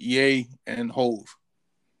 Ye, and Hove.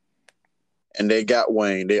 And they got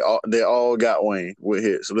Wayne. They all got Wayne with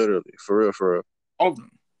hits, literally, for real. All of them.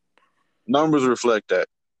 Numbers reflect that.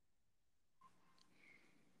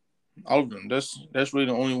 All of them. That's really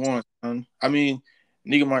the only one. Man. I mean,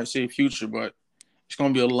 nigga might say Future, but it's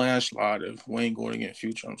gonna be a landslide if Wayne going against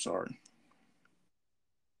Future. I'm sorry.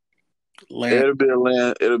 It'll be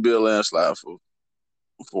a landslide for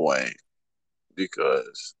Wayne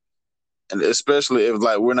because, and especially if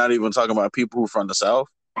like we're not even talking about people who from the South.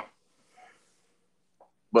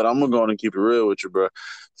 But I'm going to keep it real with you, bro.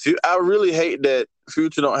 I really hate that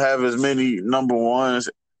Future don't have as many number ones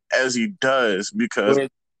as he does because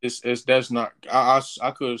that's not. I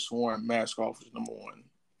could have sworn Mask Off was number one.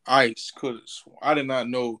 Ice could have sworn. I did not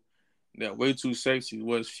know that Way Too Sexy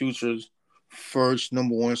was Future's first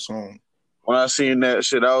number one song. When I seen that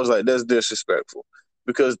shit, I was like, that's disrespectful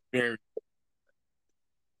because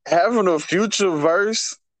having a Future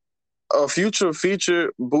verse. A Future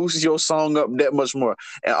feature boosts your song up that much more.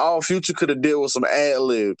 And all Future could have did was some ad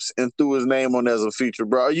libs and threw his name on as a feature,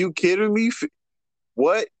 bro. Are you kidding me?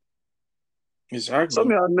 What? Exactly. Some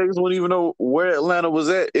of y'all niggas wouldn't even know where Atlanta was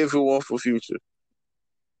at if it weren't for Future.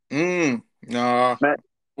 Nah.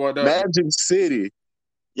 Magic City.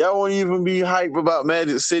 Y'all wouldn't even be hype about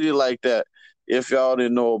Magic City like that if y'all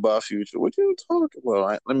didn't know about Future. What you talking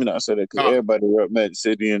about? Let me not say that because everybody rep Magic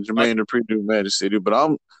City and Jermaine Dupri do Magic City,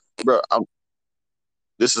 but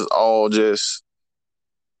this is all just.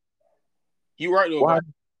 You right though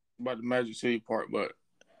about the Magic City part, but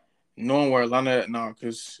knowing where Atlanta at now,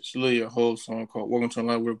 because it's literally a whole song called "Welcome to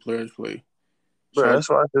Atlanta," where players play. Bro, that's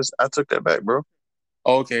why I took that back, bro.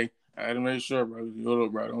 Okay, I had to make sure, bro. Hold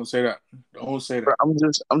up, bro. Don't say that. Don't say Bro,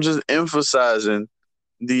 that. I'm just emphasizing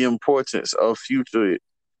the importance of Future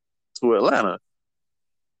to Atlanta.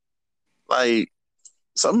 Like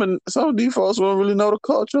some of these folks wouldn't really know the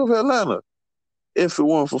culture of Atlanta if it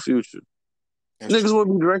weren't for Future. That's true. Niggas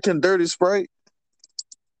wouldn't be drinking dirty Sprite.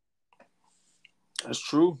 That's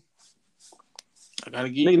true. I gotta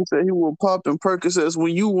give you. Niggas said he was popping Percocets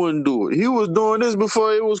when you wouldn't do it. He was doing this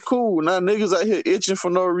before it was cool. Now niggas out here itching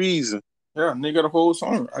for no reason. Yeah, nigga got a whole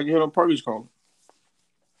song. I can hear the parties called.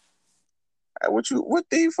 What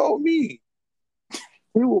these folk mean?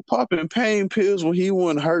 He was popping pain pills when he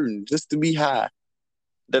wasn't hurting just to be high.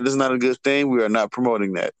 That is not a good thing. We are not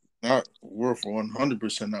promoting that. We're for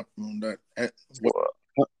 100% not promoting that.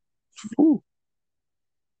 Ooh.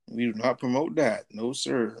 We do not promote that. No,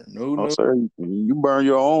 sir. No, Oh, no. sir, you burn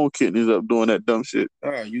your own kidneys up doing that dumb shit.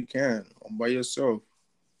 You can. By yourself.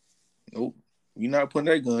 Nope. You're not putting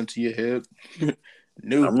that gun to your head.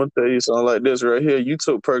 No. I'm gonna tell you something like this right here. You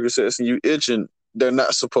took Percocets and you itching. They're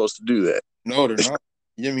not supposed to do that. No, they're not.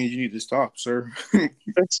 That means you need to stop, sir.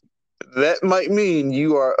 That might mean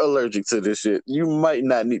you are allergic to this shit. You might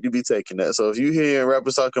not need to be taking that. So if you hear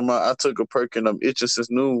rappers talking about I took a perk and I'm itching since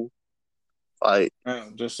noon, like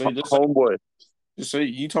Just say homeboy. Just say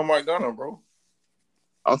you talking about Gunna, bro.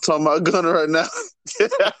 I'm talking about Gunna right now.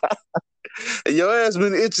 Your ass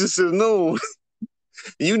been itching since noon.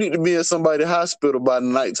 You need to be in somebody's hospital by the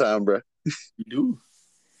nighttime, bro. You do.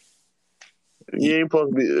 You ain't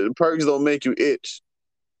supposed to be. Perks don't make you itch.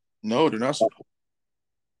 No, they're not.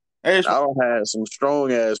 Hey, I don't have some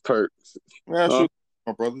strong ass perks. my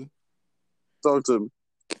brother. Talk to me.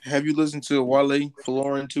 Have you listened to Wale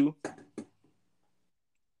Florin too?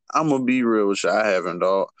 I'm gonna be real with you. I haven't,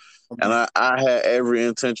 dog. And I had every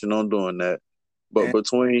intention on doing that, but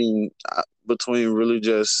between really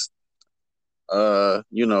just going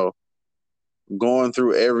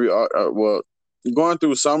through going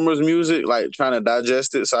through Summer's music, like trying to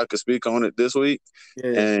digest it so I could speak on it this week,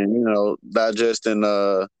 and digesting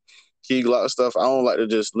Key Glock stuff. I don't like to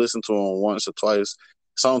just listen to them once or twice.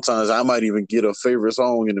 Sometimes I might even get a favorite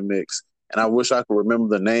song in the mix, and I wish I could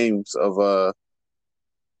remember the names of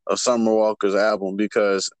Summer Walker's album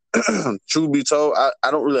because, truth be told, I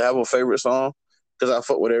don't really have a favorite song because I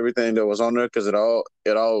fuck with everything that was on there because it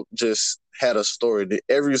all just had a story.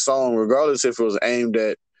 Every song, regardless if it was aimed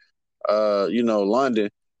at London,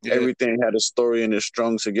 everything had a story and it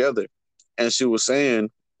strung together. And she was saying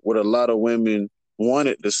what a lot of women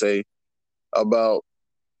wanted to say about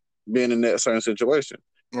being in that certain situation.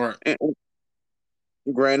 Right. And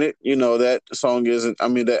granted, that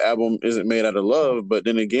album isn't made out of love, but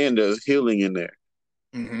then again, there's healing in there.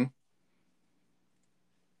 Mm-hmm.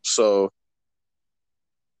 So,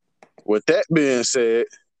 with that being said,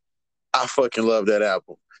 I fucking love that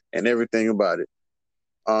album and everything about it.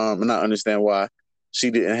 And I understand why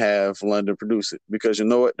she didn't have London produce it because you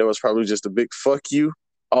know what? That was probably just a big fuck you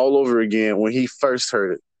all over again when he first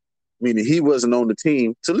heard it. Meaning he wasn't on the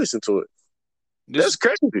team to listen to it. That's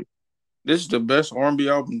crazy. This is the best R&B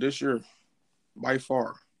album this year, by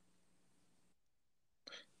far.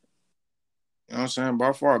 You know what I'm saying?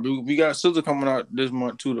 By far. We got SZA coming out this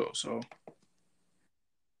month too, though. So,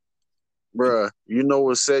 bruh, you know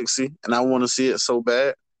what's sexy, and I want to see it so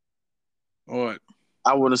bad. What?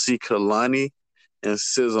 I want to see Kehlani and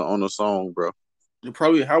SZA on a song, bro. They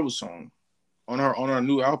probably have a song on her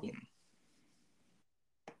new album.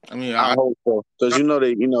 I mean, I hope so because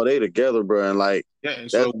they together, bro, and like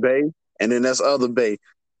that's Bay, and then that's other Bay.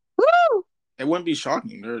 Woo! It wouldn't be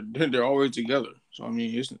shocking. They're always together. So I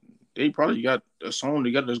mean, they probably got a song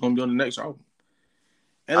together that's gonna be on the next album.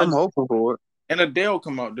 And I'm hoping for it. And Adele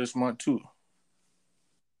come out this month too.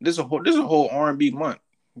 This is a whole R&B month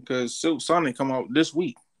because Silk Sonic come out this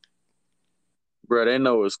week. Bro, they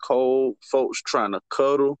know it's cold. Folks trying to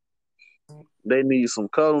cuddle. They need some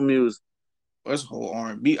cuddle music. That's a whole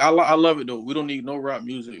R&B. I love it though. We don't need no rap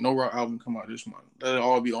music, no rap album come out this month. That'll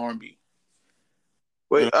all be R&B.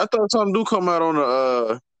 Wait, I thought something do come out on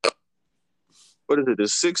the what is it, the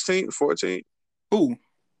 16th, 14th? Who?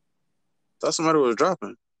 Thought somebody was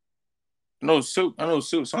dropping. I know Silk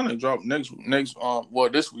Sonic dropped next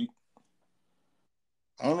this week.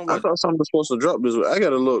 I don't know. I thought something was supposed to drop this week. I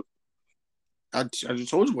gotta look. I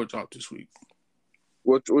just told you what dropped this week.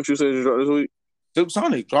 What you said you dropped this week? Silk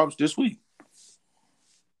Sonic drops this week.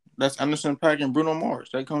 That's Anderson .Paak and Bruno Mars.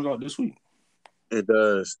 That comes out this week. It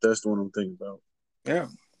does. That's the one I'm thinking about. Yeah.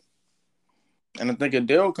 And I think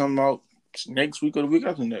Adele come out next week or the week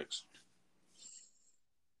after next.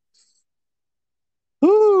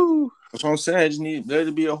 Woo! That's what I'm saying. I just need there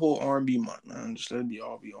to be a whole R&B month, man. Just let it be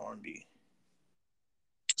all be R&B.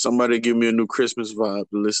 Somebody give me a new Christmas vibe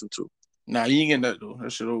to listen to. Nah, you ain't getting that though.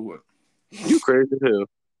 That shit over with. You crazy as hell.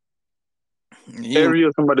 You Every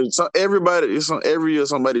year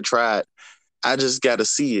somebody tried. I just gotta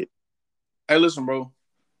see it. Hey, listen, bro.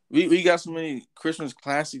 We got so many Christmas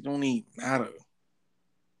classics. Don't even matter.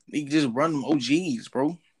 They just run them OGs,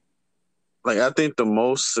 bro. Like I think the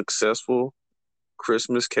most successful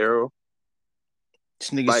Christmas Carol, This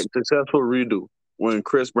nigga, like successful redo, when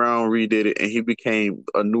Chris Brown redid it and he became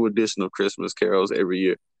a new edition of Christmas carols every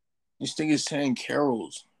year. this nigga saying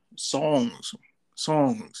carols, songs.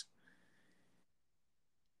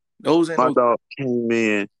 Those ain't My no. dog came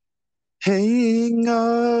in, hang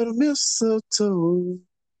on mistletoe.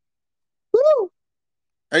 Woo!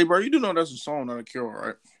 Hey, bro, you do know that's a song, not a carol,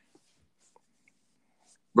 right?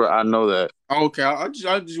 Bro, I know that. Okay, I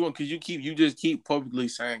just want because you just keep publicly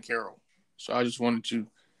saying carol, so I just wanted you.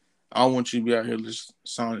 I don't want you to be out here just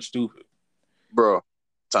sounding stupid. Bro,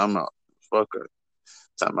 time out. Fuck it.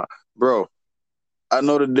 Time out. Bro, I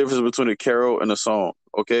know the difference between a carol and a song,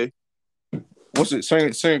 okay? What's it?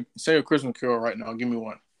 Say a Christmas carol right now. Give me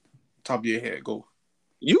one. Top of your head, go.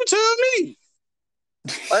 You tell me.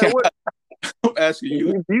 Like what? I'm asking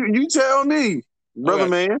you. You tell me, brother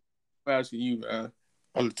man. I'm asking you, man.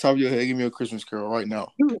 On the top of your head, give me a Christmas carol right now.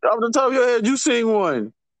 Off the top of your head, you sing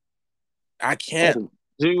one. I can't. Oh,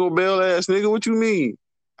 jingle bell ass nigga, what you mean?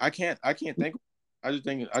 I can't think. I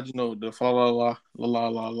just know the fa la la la la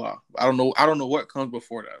la la. I don't know what comes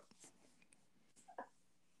before that.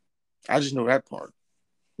 I just know that part.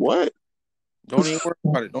 What? Don't even worry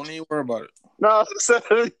about it. No, say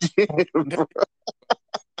it again, bro.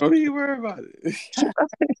 Don't even worry about it.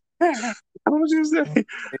 What would you say?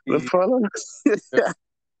 The follow.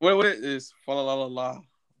 What it is? Fa la la la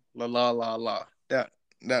la la la la. That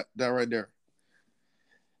right there.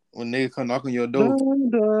 When nigga come knock on your door.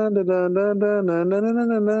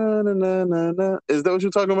 Is that what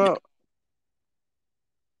you're talking about?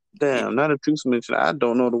 Damn, not a two mention. I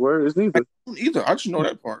don't know the words neither. Either. I just know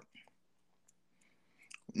that part.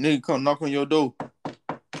 Nigga come knock on your door.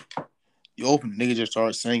 You open, nigga just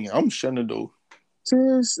start singing. I'm shutting the door.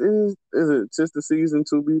 Tis it tis the season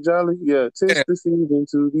to be jolly? Yeah, tis the season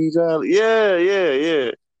to be jolly.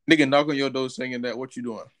 Yeah. Nigga knock on your door singing that. What you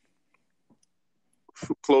doing?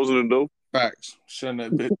 Closing the door. Facts. Shutting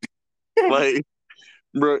that bitch. Like,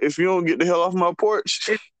 bro, if you don't get the hell off my porch,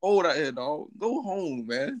 it's cold out here, dog. Go home,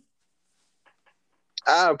 man.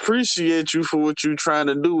 I appreciate you for what you're trying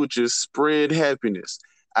to do, which is spread happiness.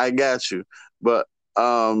 I got you, but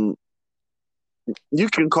you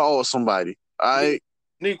can call somebody. All right.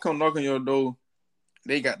 Nigga come knock on your door.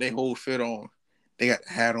 They got their whole fit on. They got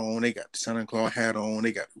the hat on. They got the Santa Claus hat on.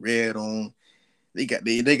 They got red on. They got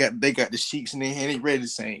the sheets in their hand. They ready to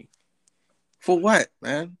sing. For what,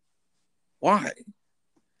 man? Why?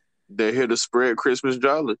 They're here to spread Christmas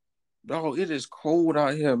jolly. Dog, it is cold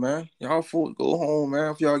out here, man. Y'all folks go home,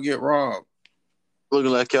 man, if y'all get robbed.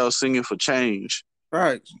 Looking like y'all singing for change.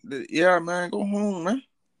 Right. Yeah, man, go home, man.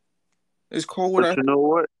 It's cold but out you know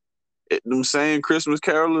what? Them same Christmas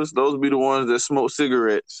carolers, those be the ones that smoke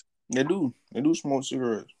cigarettes. They do. They do smoke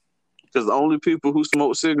cigarettes. Because the only people who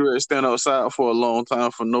smoke cigarettes stand outside for a long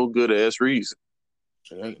time for no good ass reason.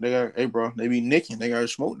 So they got, hey, bro, they be nicking. They got to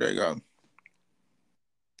smoke that guy.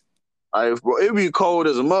 Bro, it be cold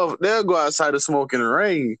as a mother. They'll go outside to smoke in the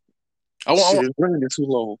rain. It's raining too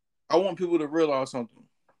long. I want people to realize something.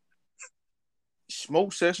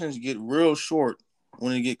 Smoke sessions get real short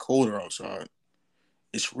when it get colder outside.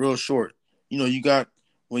 It's real short. You know, you got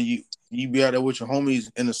when you be out there with your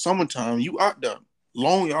homies in the summertime, you out there.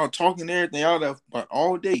 Long y'all talking and everything out there but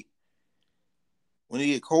all day. When it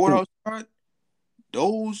get cold outside,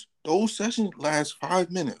 those sessions last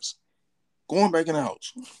 5 minutes. Going back in the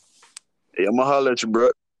house. Hey, I'm gonna holler at you, bro.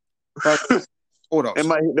 Hold up. It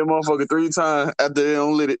might hit that motherfucker 3 times after they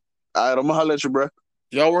don't lit it. All right, I'm gonna holler at you, bro.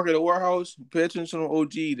 Y'all work at a warehouse, pay attention to the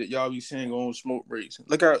OG that y'all be seeing on smoke breaks.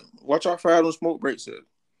 Watch out for how those smoke breaks is.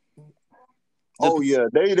 Oh yeah,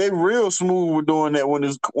 they real smooth with doing that when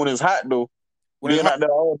it's hot though. When they're not there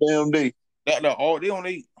all damn day. They on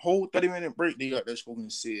their whole 30-minute break, they got that smoking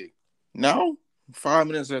cig. Now, 5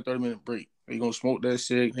 minutes at 30-minute break, they gonna smoke that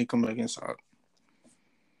cig and they come back inside.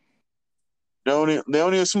 They don't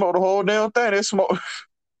even smoke the whole damn thing. They smoke.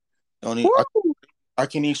 I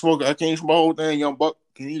can't even smoke. I can't even smoke the whole thing, young buck.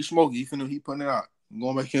 Can he smoke it? He putting it out. I'm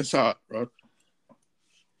going back inside, bro.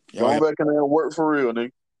 Going back in there and work for real,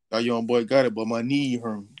 nigga. That young boy got it, but my knee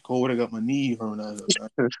hurt. Cold, I got my knee hurt.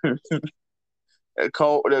 That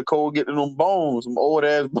cold getting them bones, some old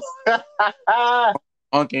ass bones.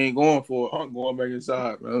 Unc ain't going for it. Unc going back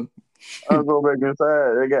inside, man. I'll go back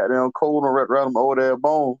inside. They got them cold and wrapped around them old ass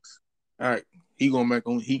bones. All right, he going back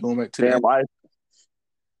on. He going back to that. Damn ice.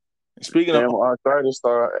 Speaking of Damn arthritis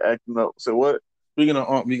start acting up. So what? speaking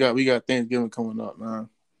of we got Thanksgiving coming up, man.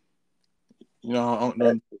 You know,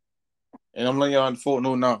 and I'm letting y'all unfold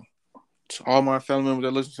know now. To all my family members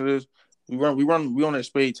that listen to this, we on that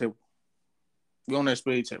spade table. We on that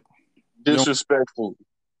spade table. Disrespectful.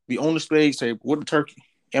 We on the spade table with the turkey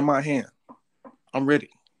in my hand. I'm ready.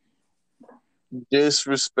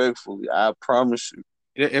 Disrespectfully. I promise you.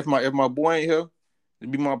 If my boy ain't here to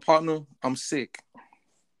be my partner, I'm sick.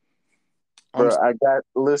 Bro,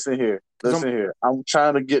 listen here. Cause I'm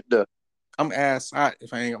trying to get I'm ass hot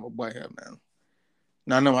if I ain't got my boy here, man.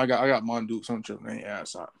 Now I know I got my dudes on trip, man.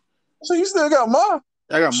 Ass hot. So you still got mine?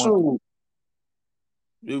 I got my. Shoot.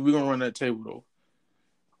 We gonna run that table though.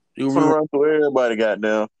 I'm gonna run through everybody,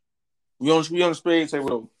 goddamn. We on the spade table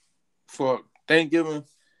though for Thanksgiving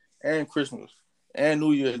and Christmas and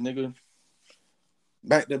New Year's, nigga.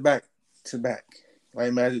 Back to back to back,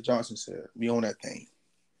 like Magic Johnson said. We on that thing,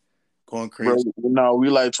 going crazy. Bro, no, we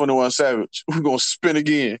like 21 Savage. We gonna spin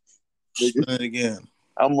again. Spin it again.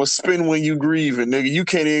 I'm gonna spin when you grieving, nigga. You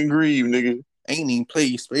can't even grieve, nigga. Ain't even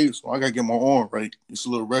played spades, so I gotta get my arm right. It's a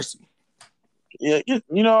little rusty. Yeah,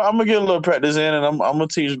 you know, I'm gonna get a little practice in, and I'm gonna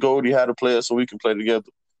teach Goldie how to play it so we can play together.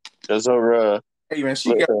 Cause her, hey man,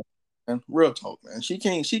 she got man, real talk, man. She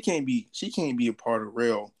can't be a part of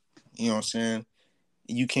real. You know what I'm saying?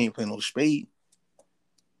 You can't play no spade.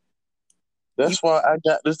 That's why I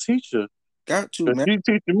got this teacher. Got to, man. She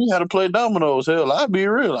teaching me how to play dominoes. Hell, I'll be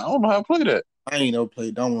real. I don't know how to play that. I ain't never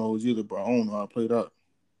played dominoes either, bro. I don't know how to play that.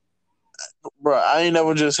 Bro, I ain't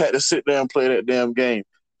never just had to sit there and play that damn game.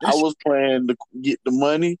 I was playing to get the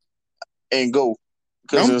money and go.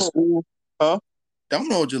 Because in school,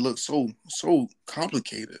 domino just looks so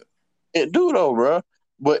complicated. It do though, bro.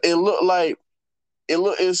 But it look like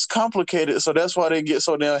it's complicated, so that's why they get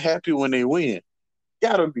so damn happy when they win.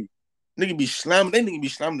 Gotta be. Nigga be slamming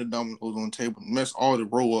the dominoes on the table and mess all the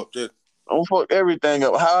roll up. Just don't fuck everything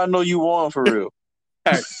up. How I know you won for real?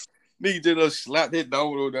 Nigga just slap that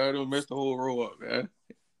domino down and mess the whole roll up, man.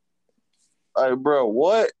 Like, bro,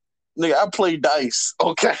 what? Nigga, I play dice.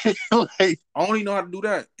 Okay. Like, I don't even know how to do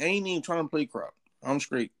that. I ain't even trying to play crap. I'm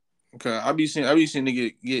straight. Okay. I be seeing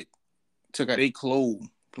nigga get took out their clothes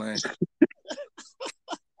playing.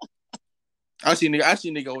 I see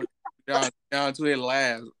nigga go down to their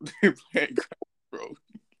labs playing crap, bro.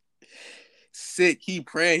 Sick. He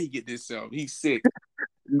praying he get this stuff. He's sick.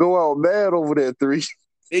 Go out mad over that 3.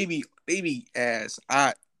 They be ass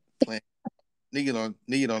hot playing. Nigga on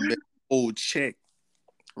that old check.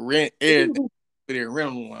 Rent everything for their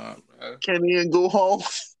rental line, bro. Can't even go home.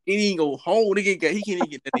 He ain't go home. He can't even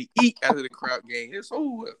get nothing to eat after the crap game. It's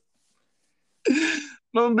over.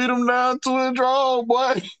 Don't beat them down to a draw,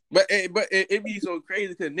 boy. But it be so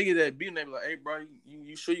crazy because niggas that beat them, like, hey, bro,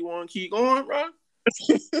 you sure you want to keep going, bro?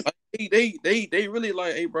 Like, they really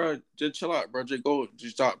like, hey, bro, just chill out, bro. Just go,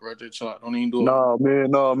 just stop, bro. Just chill out. Don't even do it.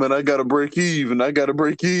 No, man, I gotta break even.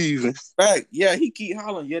 Back, yeah, he keep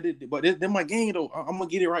hollering, yeah, but then my game though. I'm gonna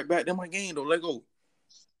get it right back. Then my game though. Let go.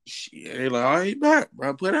 Shit, they like, all right, back,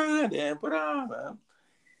 bro. Put on, man.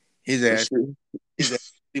 His ass,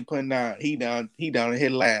 he putting down. He down in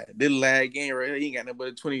his lag. This lag game right here, he ain't got nothing but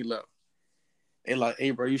a 20 left. They like,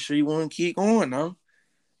 hey, bro, you sure you want to keep going, no?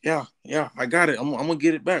 Yeah, I got it. I'm gonna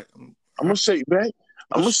get it back. I'm gonna shake back.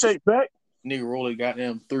 Nigga roller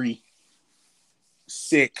goddamn 3.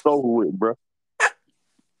 Sick. It's over with, bro.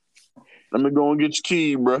 Let me go and get your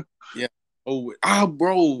key, bro. Yeah. Oh,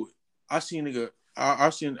 bro. I seen a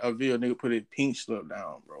video nigga put a pink slip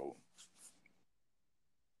down, bro.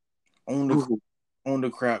 On the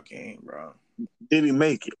crap game, bro. Did he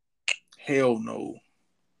make it? Hell no.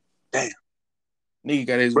 Damn. Nigga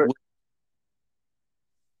got his.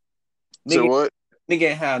 So what?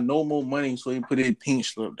 Nigga ain't had no more money, so he put his pink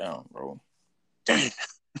slip down, bro. Damn.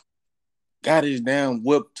 Got his damn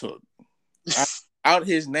whip took out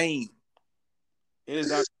his name. It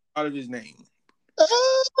is out of his name.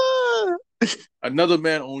 Another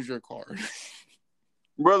man owns your car.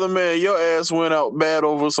 Brother, man, your ass went out bad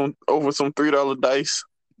over some $3 dice.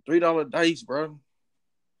 $3 dice, bro.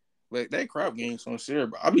 Like that crap game's so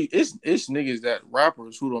serious, bro. I mean, it's niggas that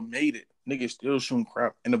rappers who done made it. Niggas still shooting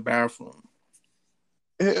crap in the bathroom.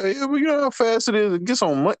 Yeah, but you know how fast it is to get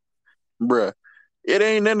some money, bruh. It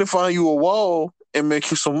ain't nothing to find you a wall and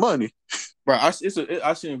make you some money, bro. I seen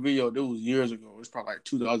a video. That was years ago. It's probably like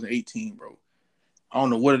 2018, bro. I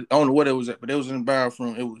don't know what it was at, but it was in the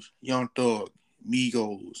bathroom. It was Young Thug,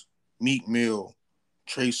 Migos, Meek Mill,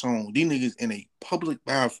 Trey Songz. These niggas in a public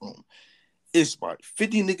bathroom, It's about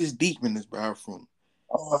 50 niggas deep in this bathroom.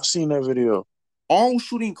 Oh, I seen that video. All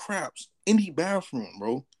shooting craps in the bathroom,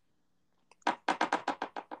 bro.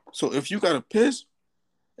 So if you gotta piss,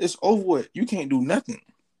 it's over with. You can't do nothing.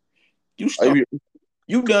 You stop.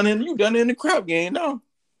 You done in the crap game now.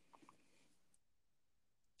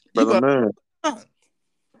 Brother man.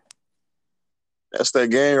 That's that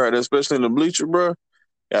game right there, especially in the bleacher, bro.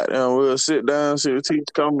 Goddamn, we'll sit down, see the teacher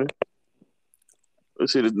coming. We'll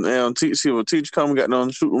see the damn see what teacher coming, got down,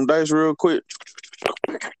 shoot them dice real quick.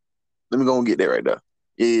 Let me go and get that right there.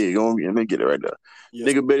 Yeah, let me get it right there. Yes.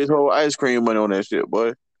 Nigga bet his whole ice cream money on that shit,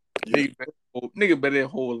 boy. Yeah. Nigga bet his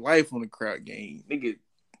whole life on the crap game. Nigga.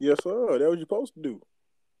 Yes, sir. That's what you're supposed to do.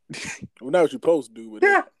 Well, not what you're supposed to do,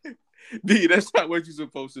 but dude, that's not what you're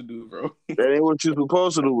supposed to do, bro. That ain't what you're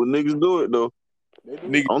supposed to do, but niggas do it though.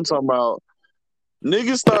 I'm talking about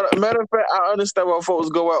niggas start. Matter of fact, I understand why folks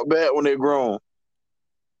go out bad when they're grown.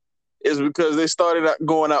 It's because they started out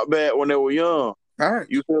going out bad when they were young. All right.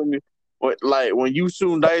 You feel me? Like when you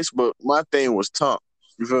shooting dice, but my thing was tonk.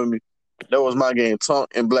 You feel me? That was my game, tonk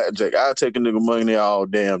and blackjack. I take a nigga money all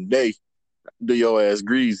damn day. Do your ass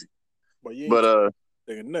greasy. But you ain't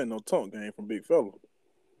taking nothing no tonk game from big fella.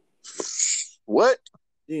 What?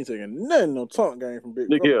 You ain't taking nothing no tonk game from big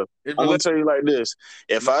fella. I'm gonna tell you like this: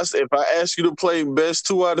 if I ask you to play best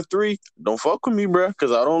 2 out of 3, don't fuck with me, bro,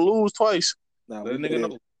 because I don't lose twice. Nah, we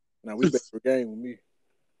bet for game with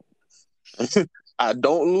me. I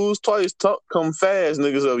don't lose twice. Talk come fast,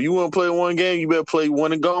 niggas. If you want to play one game, you better play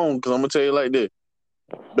one and gone. Because I'm gonna tell you like this: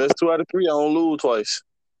 best 2 out of 3, I don't lose twice.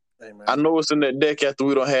 Hey, man. I know it's in that deck after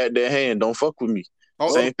we don't have that hand. Don't fuck with me.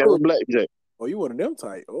 Same thing with blackjack. Oh, you one of them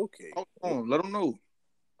type? Okay. Hold on, let them know.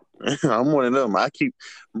 I'm one of them. My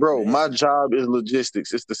job is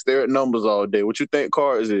logistics. It's to stare at numbers all day. What you think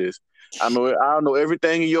cards is? I know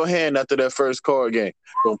everything in your hand after that first card game.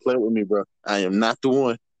 Don't play with me, bro. I am not the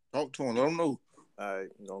one. Talk to him. Let them know. All right,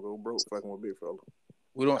 you gonna go broke fucking with big fella.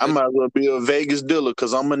 I might as well be a Vegas dealer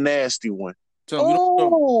because I'm a nasty one.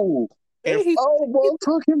 Boy,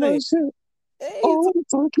 talking my shit.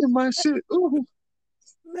 Talking my shit. Ooh.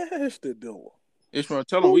 Nasty dealer. It's from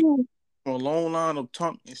telling we from a long line of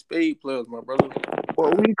tonk and spade players, my brother.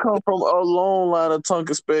 Well, we come from a long line of tonk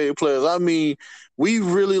and spade players. I mean, we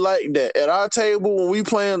really like that. At our table, when we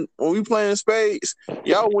playing spades,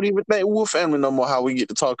 y'all wouldn't even think we're family no more. How we get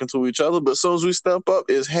to talking to each other, but as soon as we step up,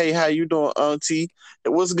 is hey, how you doing, auntie?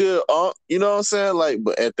 What's good, aunt? You know what I'm saying? Like,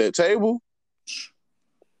 but at that table,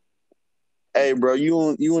 hey, bro, you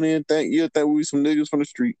wouldn't even think we some niggas from the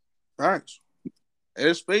street. Facts.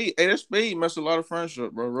 That spade messed a lot of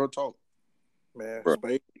friendship, bro. Real talk. Man, bro.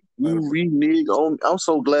 Spade. You renege on. I'm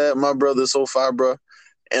so glad my brother is so far, bro.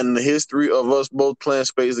 And the history of us both playing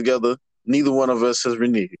spades together, neither one of us has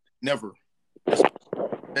reneged. Never.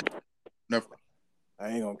 Never. I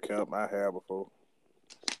ain't gonna count. I have before.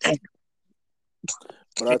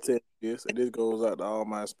 But I tell you this, and this goes out to all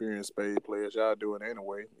my experienced spade players. Y'all do it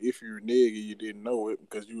anyway. If you renege and you didn't know it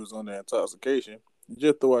because you was under intoxication,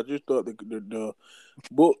 just throw the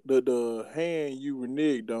book, the hand you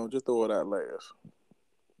reneged on, just throw it out last.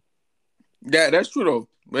 Yeah, that's true though.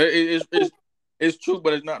 But it's true,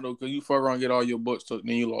 but it's not though, because you fuck around and get all your books took,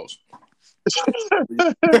 then you lost.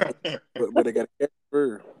 but they got to catch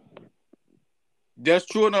it. That's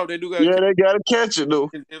true enough. They do got. Yeah, they gotta catch it though.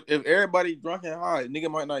 If everybody drunk and high, nigga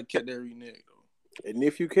might not catch that renege though. And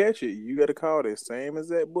if you catch it, you got to call that same as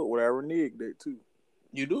that book where I reneged that too.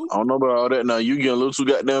 You do? I don't know about all that now. You get a little too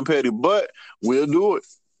goddamn petty, but we'll do it.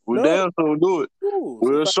 Damn sure do it.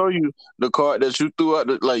 We'll show you the card that you threw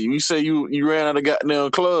out. Like you say, you ran out of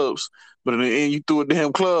goddamn clubs, but in the end you threw a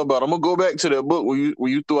damn club out. I'm gonna go back to that book where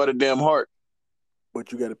you threw out a damn heart.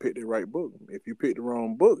 But you got to pick the right book. If you pick the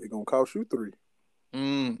wrong book, it's gonna cost you 3.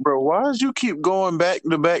 Bro, why does you keep going back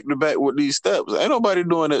to back to back with these steps? Ain't nobody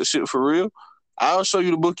doing that shit for real. I'll show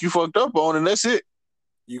you the book you fucked up on, and that's it.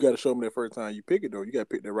 You got to show them that first time you pick it, though. You got to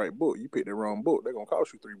pick the right book. You pick the wrong book, they're going to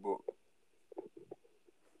cost you 3 books.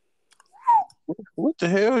 What the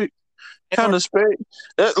hell? Kind of spade?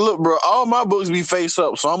 Look, bro, all my books be face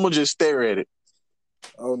up, so I'm going to just stare at it.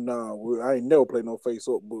 Oh, no. I ain't never played no face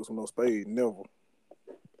up books with no spade. Never.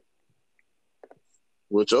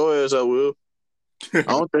 With your ass, I will. I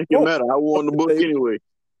don't think it matter. I won the book anyway.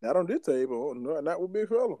 Not on this table. No, not with big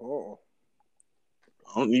fella.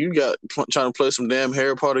 You got trying to play some damn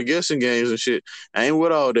Harry Potter guessing games and shit. I ain't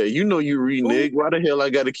with all that. You know you renege. Why the hell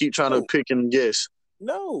I got to keep trying to pick and guess?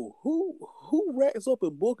 No. Who racks up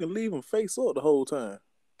a book and leave them face up the whole time?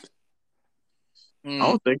 I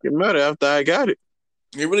don't think it matter after I got it.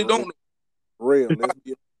 You really don't. Real.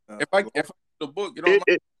 If I the book, you don't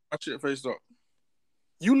my shit face up.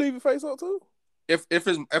 You leave your face up too?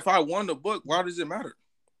 If I won the book, why does it matter?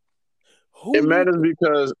 It matters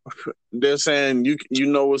because they're saying you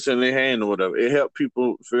know what's in their hand or whatever. It helps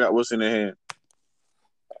people figure out what's in their hand.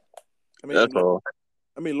 I mean, that's all.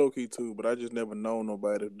 I mean, low key too, but I just never known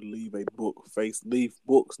nobody to leave a book leave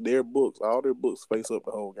books, all their books face up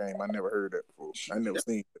the whole game. I never heard that before. I never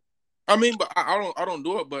seen it. I mean, but I don't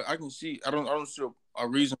do it, but I can see I don't see a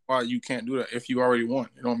reason why you can't do that if you already won.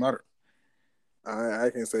 It don't matter. I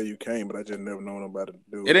can say you can't, but I just never known nobody to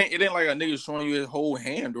do it. It ain't like a nigga showing you his whole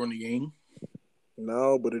hand during the game.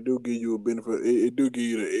 No, but it do give you a benefit. It do give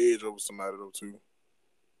you the edge over somebody though too.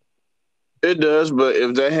 It does, but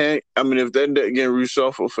if that deck getting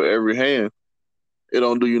reshuffled for every hand, it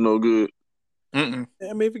don't do you no good. I mean,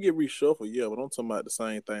 if it get reshuffled, yeah, but I'm talking about the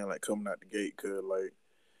same thing like coming out the gate. Cause like,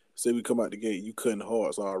 say we come out the gate, you cutting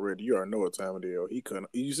hearts already. You already know what time it is. He couldn't.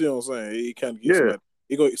 You see what I'm saying? He kind of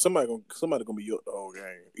gets somebody gonna be up the whole game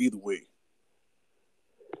either way.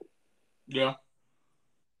 Yeah.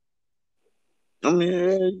 I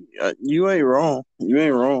mean, you ain't wrong.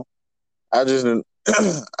 I just didn't.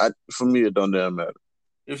 For me, it don't damn matter.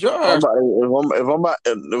 If I'm about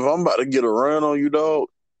to get a run on you, dog,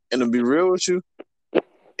 and to be real with you,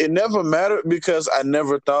 it never mattered because I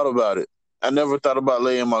never thought about it. I never thought about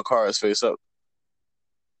laying my cards face up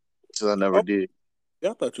because I never did.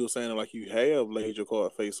 I thought you were saying like you have laid your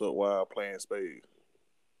card face up while playing spades.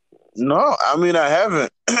 No, I mean I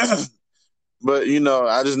haven't, but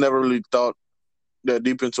I just never really thought that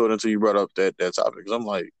deep into it until you brought up that topic. Cause I'm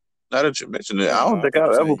like, now that you mentioned it, I don't think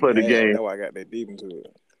I've ever played a game. That's why I got that deep into it.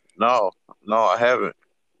 No, I haven't.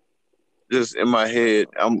 Just in my head,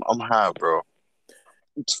 I'm high, bro.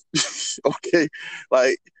 Okay,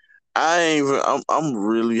 like I ain't even. I'm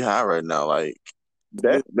really high right now. Like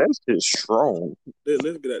that's just strong. Let's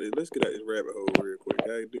get out this rabbit hole real quick.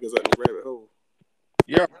 Hey, dig us out this rabbit hole.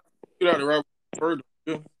 Yeah, get out the rabbit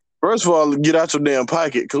hole. First of all, get out your damn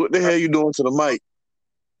pocket. Cause what the hell you doing to the mic?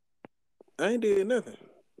 I ain't did nothing.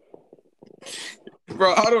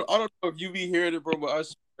 Bro, I don't know if you be hearing it, bro, but I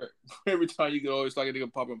swear, every time you go, it's like a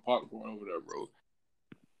nigga popping popcorn over there, bro.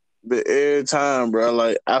 But every time, bro,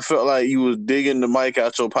 like I felt like you was digging the mic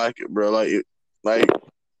out your pocket, bro. Like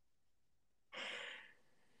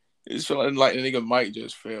it's feeling like the nigga mic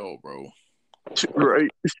just fell, bro. Right.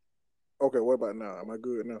 Okay, what about now? Am I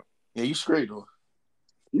good now? Yeah, you straight though.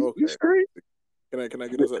 Okay. You straight? Can I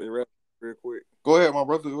get us out the rap real quick? Go ahead, my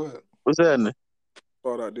brother. Go ahead. What's happening?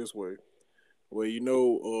 Start out this way. Well,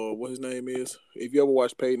 what his name is? If you ever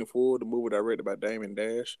watched Paid in Full, the movie directed by Damon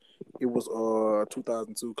Dash, it was a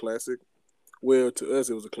 2002 classic. Well, to us,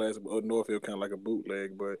 it was a classic, but Northfield kind of like a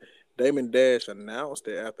bootleg. But Damon Dash announced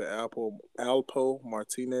that after Alpo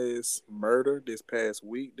Martinez's murder this past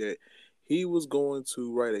week that he was going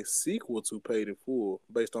to write a sequel to Paid in Full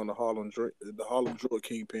based on the Harlem drug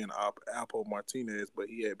kingpin Alpo Martinez, but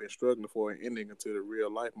he had been struggling for an ending until the real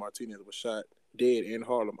life Martinez was shot dead in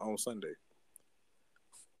Harlem on Sunday.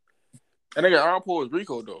 And nigga Alpo is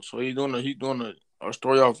Rico though, so he's doing a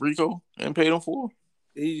story off Rico and Paid in Full.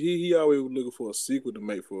 He always was looking for a sequel to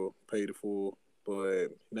make for Paid in Full, but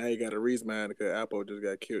now he got a reason behind it because Alpo just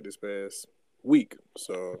got killed this past week.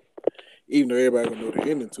 So even though everybody gonna know the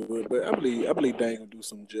ending to it, but I believe they ain't gonna do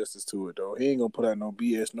some justice to it though. He ain't gonna put out no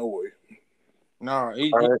BS no way. Nah,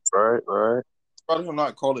 right. Probably will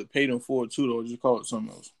not call it Paid in Full too though. Just call it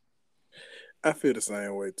something else. I feel the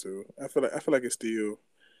same way too. I feel like it's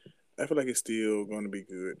still going to be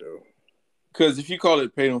good though. Because if you call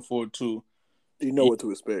it Paid in Full 2, you know what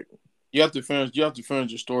to expect. You have to finish your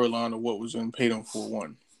storyline of what was in Paid in Full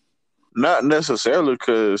 1. Not necessarily,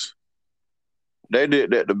 because they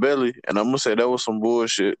did that to Belly, and I'm gonna say that was some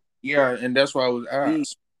bullshit. Yeah, and that's why I was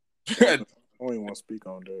asked. I don't even want to speak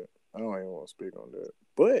on that.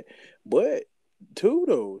 But too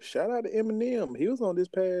though, shout out to Eminem. He was on this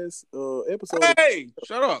past episode. Hey,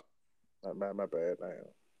 shut up. My bad, damn.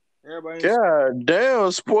 God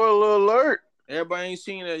damn, spoiler alert. Everybody ain't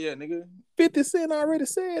seen that yet, nigga. 50 Cent already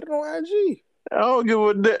said it on IG. I don't give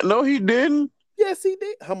a damn. No, he didn't. Yes, he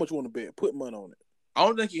did. How much you want to bet? Put money on it. I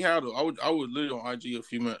don't think he had to. I was literally on IG a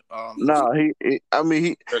few minutes.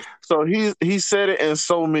 He said it in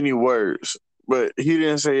so many words, but he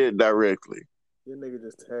didn't say it directly. This nigga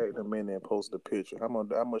just tagged him in there and posted a picture. How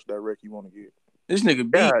much direct you want to get? This nigga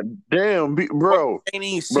beat. God damn, bro. Ain't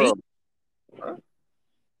even seen. Huh?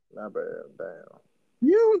 Not bad, damn.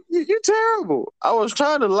 You terrible. I was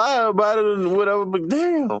trying to lie about it and whatever, but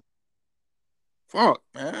damn. Fuck,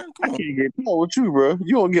 man. Come on. I can't get caught with you, bro.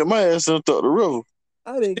 You won't get my ass up the river.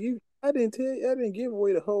 I didn't give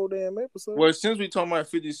away the whole damn episode. Well, since we talking about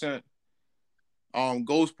 50 Cent,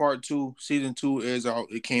 Ghost Part 2, Season 2 is out.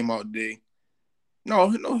 It came out today. No,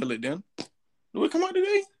 hell it didn't. Did it come out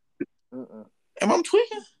today? Am I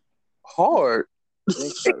tweaking? Hard.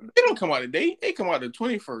 They don't come out today. They come out the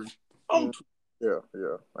 21st. Yeah.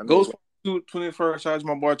 Ghost Part 2, 21st. Shout out to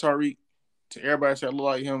my boy Tariq. To everybody say I look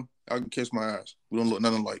like him, I can kiss my ass. We don't look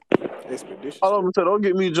nothing like. Expeditious. All of them said, don't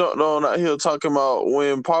get me jumped on out here talking about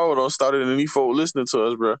when Power done started and these folk listening to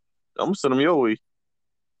us, bro. I'm gonna send them your way.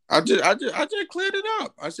 I just cleared it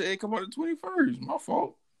up. I said, hey, come on the 21st. My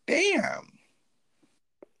fault. Damn.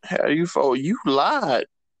 How you fault? You lied.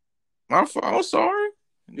 My fault. I'm sorry.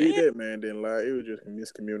 That man didn't lie. It was just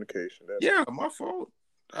miscommunication. My fault.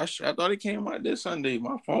 I thought it came out this Sunday.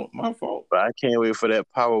 My fault. But I can't wait for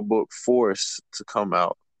that Power Book Force to come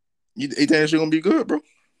out. You think it's gonna be good, bro?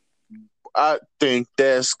 I think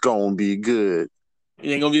that's gonna be good.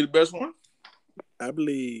 It ain't gonna be the best one. I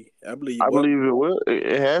believe it will.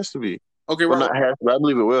 It has to be. Okay, well, not has to, but I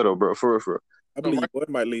believe it will though, bro. For real. I believe it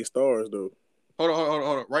might lead stars though. Hold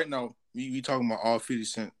on. Right now, we talking about all 50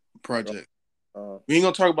 Cent project. We ain't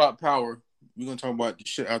gonna talk about Power. We gonna talk about the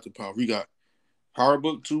shit after Power. We got Power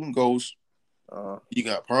Book 2 Ghost. You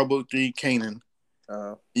got Power Book 3 Kanan.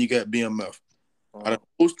 You got BMF. Out of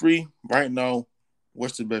those three, right now,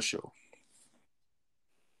 what's the best show?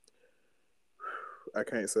 I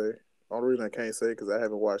can't say. Only reason I can't say because I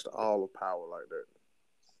haven't watched all of Power like that,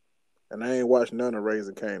 and I ain't watched none of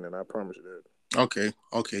Raising Kanan. I promise you that. Okay.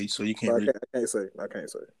 So you can't. I can't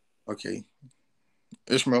say. Okay,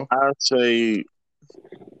 Ishmael. I'd say.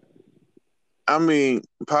 I mean,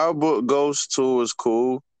 Power Book Ghost 2 was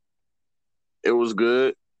cool. It was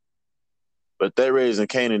good, but that Raising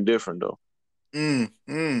Kanan different though. That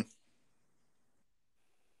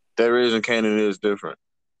Raising Kanan is different.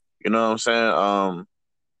 You know what I'm saying?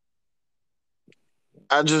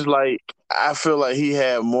 I feel like he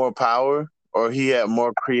had more power, or he had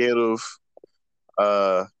more creative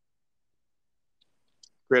power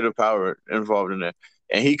involved in that,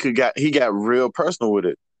 and he got real personal with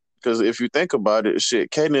it. Because if you think about it, shit,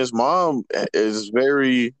 Kanan's mom is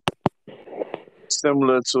very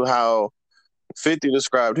similar to how 50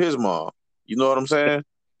 described his mom. You know what I'm saying?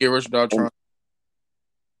 Get Rich or Die Trying.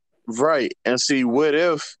 Right. And see, what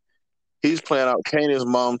if he's playing out Kanan's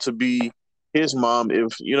mom to be his mom,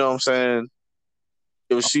 if, you know what I'm saying,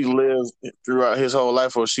 if she lived throughout his whole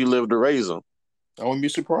life, or she lived to raise him. I wouldn't be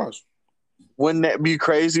surprised. Wouldn't that be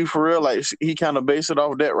crazy for real? Like, he kind of based it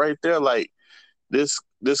off that right there. Like, this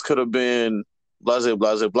could have been blase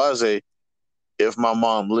if my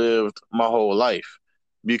mom lived my whole life.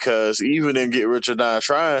 Because even in Get Rich or Die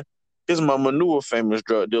Trying, his mama knew a famous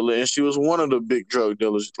drug dealer, and she was one of the big drug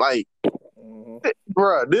dealers. Like,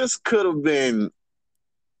 bruh, this could have been...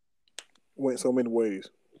 went so many ways.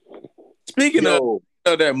 Speaking of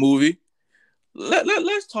that movie,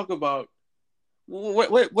 let's talk about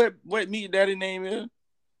what Meat Daddy name is.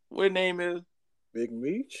 What name is? Big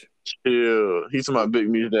Meech? Yeah, he's talking about Big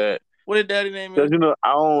Meech dad. What his daddy name is? Because, you know,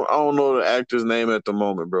 I don't know the actor's name at the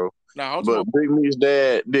moment, bro. But Big Meech's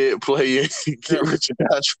dad did play in Get Rich or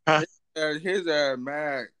Die Trying. His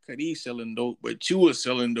mad because he's selling dope, but you was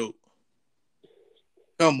selling dope.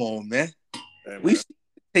 Come on, man. Hey, man. We see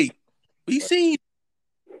tape. We see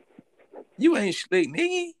you ain't slick, nigga.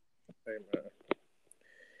 Hey, man.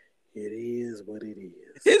 It is what it is.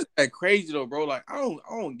 It's like crazy though, bro. Like I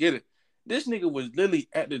don't get it. This nigga was literally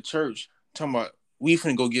at the church talking about we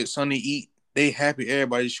finna go get something to eat. They happy,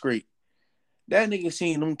 everybody's straight. That nigga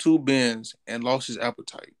seen them two bins and lost his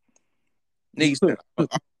appetite. Nigga said, I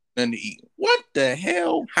got nothing to eat. What the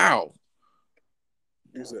hell? How?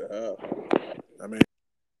 You said how? I mean,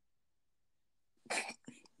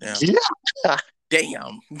 damn. Yeah.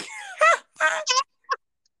 Damn.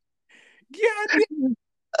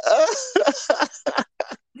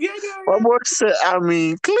 My boy said, I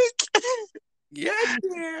mean, click.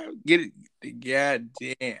 Goddamn. Get it.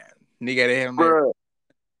 Goddamn. Nigga, they have that.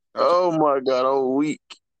 Oh my God, I'm weak.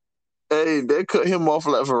 Hey, they cut him off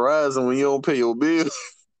like Verizon when you don't pay your bill.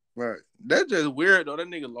 Right. That's just weird though. That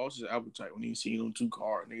nigga lost his appetite when he seen them two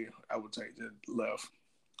cars. Nigga appetite just left.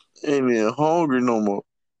 Ain't even hungry no more.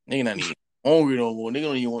 Nigga not even hungry no more. Nigga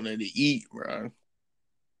don't even want nothing to eat, bro.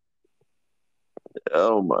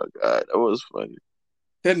 Oh my God, that was funny.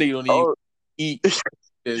 That nigga don't even eat.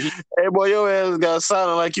 Hey boy, your ass got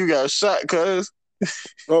sounding like you got shot, cuz.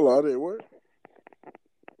 Hold on, I did what?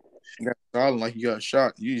 You got sounding like you got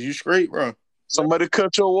shot. You straight, bro. Somebody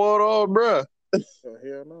cut your water off, bro. Oh,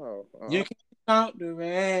 hell no. You can't stop the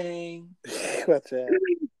rain. Watch out.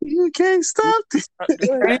 You can't stop it.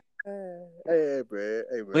 Hey, man.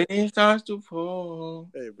 When it starts to pour.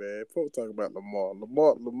 Hey, man. Folks talk about Lamar.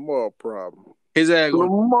 Lamar problem. His ass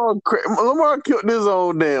Lamar killed his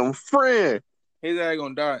own damn friend.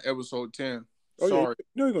 gonna die in episode 10. Oh yeah, Sorry, you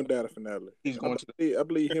know he's gonna die in the finale. he's going to. I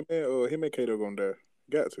believe him and Kato gonna die.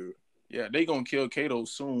 Got to. Yeah, they gonna kill Kato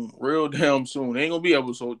soon, real damn soon. They ain't gonna be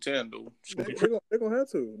episode 10 though. They're gonna have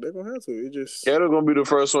to. They're gonna have to. It just. Kato gonna be the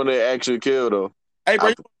first one they actually kill though. Hey, bro,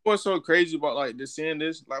 you know what's so crazy about like this seeing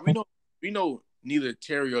this? Like we know neither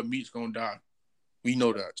Terry or Meat's gonna die. We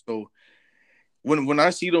know that. So when I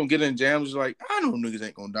see them getting jams, it's like I know niggas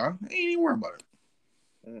ain't gonna die. I ain't even worried about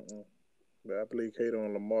it. But I believe Kato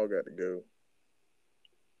and Lamar got to go.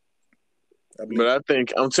 But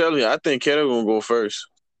I'm telling you, I think Kato gonna go first.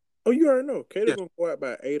 Oh, you already know. Kato gonna go out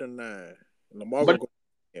by 8 or 9. And Lamar gonna go.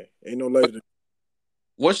 Yeah, ain't no later.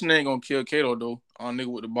 What's your name gonna kill Kato though? On nigga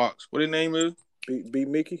with the box. What his name is? Be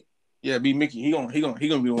Mickey. Yeah, be Mickey. He gonna be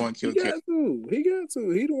the one kill Kato. He got to.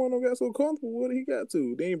 He the one who got so comfortable with it. He got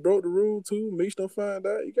to. Then he broke the rule too. Meech don't find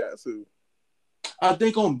out. He got to. I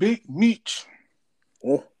think on Big Meech.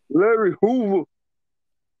 Oh. Larry Hoover.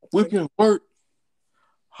 We can work.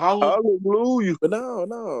 Hallelujah. But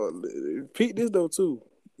no. Pete this though too.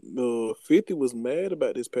 50 was mad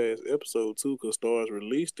about this past episode too because Stars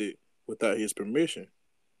released it without his permission.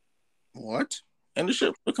 What? And the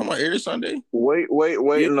shit will come out every Sunday? Wait,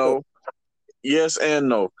 yeah. No. Yes and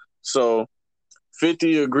no. So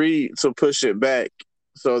 50 agreed to push it back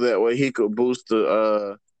so that way he could boost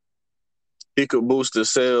the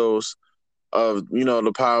sales of,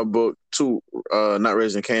 the Power Book 2, not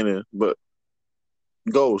Raising Kanan, but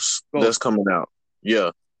Ghost. That's coming out. Yeah.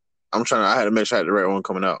 I had to make sure I had the right one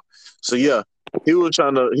coming out. So yeah, he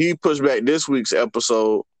pushed back this week's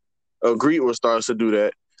episode, agreed with Stars to do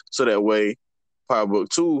that, so that way Power Book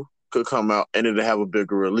 2 could come out and it'll have a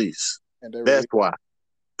bigger release. That's why.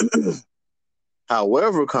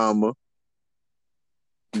 However,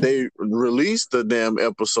 they released the damn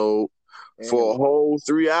episode for a whole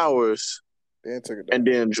 3 hours then took it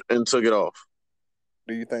down. and took it off.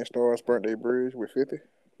 Do you think Stars burnt their bridge with 50?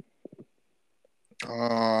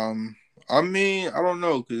 I mean, I don't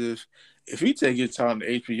know, because if he take his time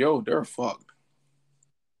to HBO, they're fucked.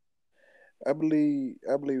 I believe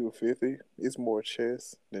with 50, it's more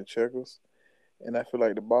chess than checkers, and I feel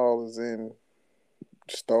like the ball is in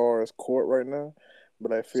Stars' court right now.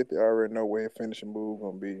 But at 50, I already know where his finishing move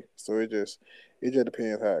gonna be. So it just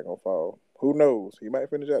depends how it gonna fall. Who knows? He might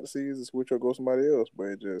finish out the season, switch or go somebody else.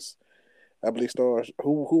 But I believe Stars,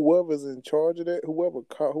 whoever's in charge of that,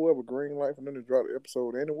 whoever green light for them to drop the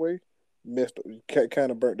episode anyway,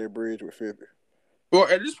 kind of burnt their bridge with 50. Well,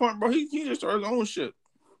 at this point, bro, he just started his own shit.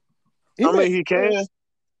 He can.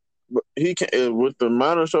 But he can, with the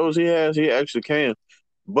amount of shows he has, he actually can.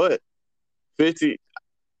 But 50,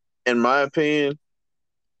 in my opinion,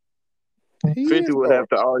 50 would have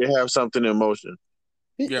to already have something in motion.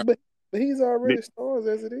 But he's already Stars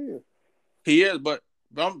as it is. He is, but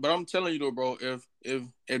I'm telling you though, bro, if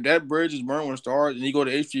that bridge is burned with Stars and you go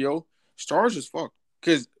to HBO, Stars is fucked.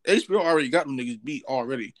 Because HBO already got them niggas beat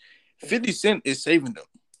already. 50 Cent is saving them.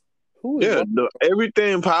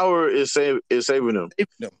 Everything Power is saving them.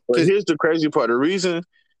 But here's the crazy part. The reason,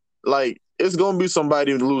 it's gonna be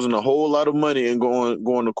somebody losing a whole lot of money and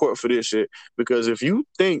going to court for this shit. Because if you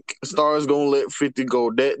think Stars gonna let 50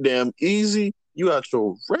 go that damn easy, you out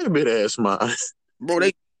your rabbit ass mind. Bro,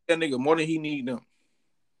 they that nigga more than he need them.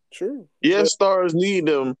 True. Yes, Stars need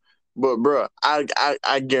them, but bro,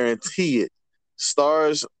 I guarantee it.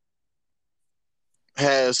 Stars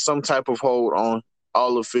has some type of hold on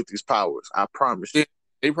all of 50's powers. I promise you.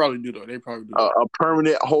 They probably do though. A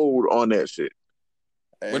permanent hold on that shit.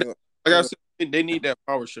 But like I said, they need that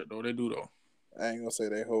power shit though. They do though. I ain't gonna say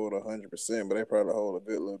they hold 100%, but they probably hold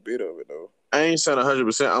a little bit of it though. I ain't saying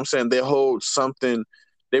 100%. I'm saying they hold something.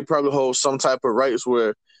 They probably hold some type of rights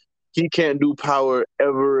where he can't do power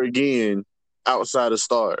ever again outside of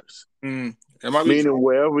Stars. Meaning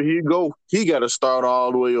wherever he go, he got to start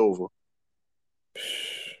all the way over.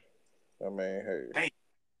 I mean, hey.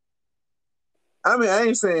 I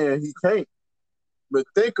ain't saying he can't, but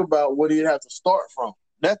think about what he'd have to start from.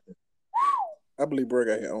 Nothing. I believe Bray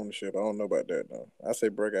got his ownership. I don't know about that though. I say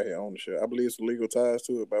Bray got his ownership. I believe it's legal ties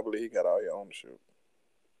to it, but I believe he got all his ownership.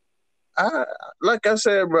 Like I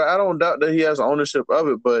said, bro, I don't doubt that he has ownership of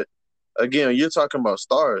it, but again, you're talking about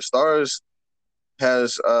Stars. Stars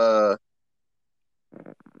has I'm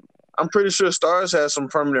pretty sure Stars has some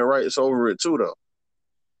permanent rights over it too, though.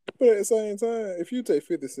 But at the same time, if you take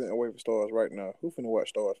 50 Cent away from Stars right now, who finna watch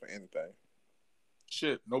Stars for anything?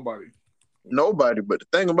 Shit, nobody. But the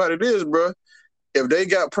thing about it is, bro, if they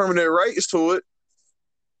got permanent rights to it,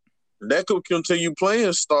 that could continue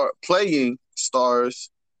playing Stars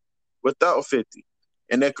without 50.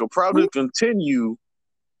 and they could probably continue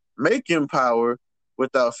making Power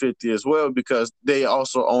without 50 as well because they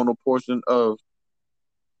also own a portion of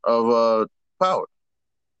Power.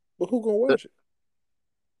 But who gonna watch it?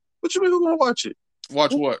 What you mean who gonna watch it?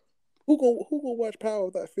 Watch what? Who gonna watch Power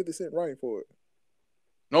without 50 Cent writing for it?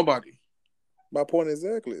 Nobody. My point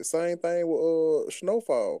exactly. Same thing with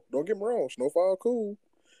Snowfall. Don't get me wrong, Snowfall cool,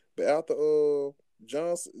 but after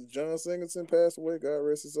John Singleton passed away, God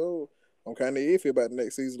rest his soul, I'm kind of iffy about the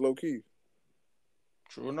next season, low key.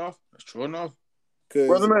 True enough. That's true enough.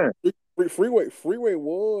 Brother man, Freeway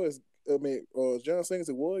was. I mean, John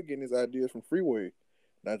Singleton was getting his ideas from Freeway.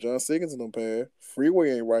 Now John Singleton don't pass.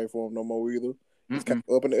 Freeway ain't writing for him no more either. It's kind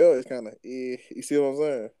of up in the air. It's kind of, you see what I'm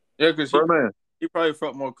saying? Yeah, because brother man, he probably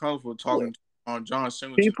felt more comfortable talking on John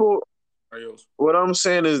Singleton. people. What I'm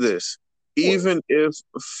saying is this: even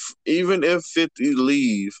if 50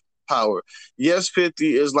 leave Power, yes,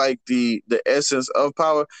 50 is like the essence of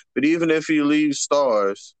Power, but even if he leaves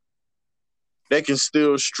Stars, they can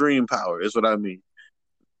still stream Power. Is what I mean.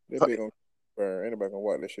 That big on anybody gonna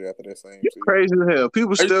watch this shit after that same season. Crazy as hell.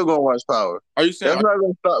 People still gonna watch Power. Are you saying that's not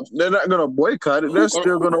gonna stop? They're not gonna boycott it. They're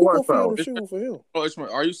still gonna watch Power. For him?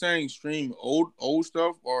 Are you saying stream old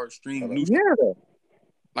stuff or stream new stuff? Yeah,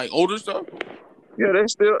 like older stuff? Yeah,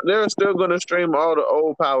 they're still gonna stream all the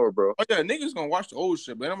old Power, bro. Oh yeah, niggas gonna watch the old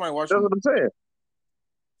shit, but nobody watch. That's what I'm saying.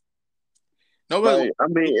 Nobody. Like, I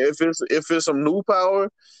mean, if it's some new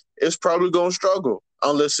Power, it's probably gonna struggle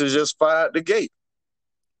unless it's just fire at the gate.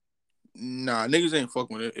 Nah, niggas ain't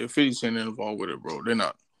fucking with it. If 50 Cent involved with it, bro, they're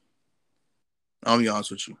not. I'll be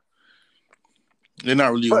honest with you. They're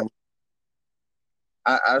not really.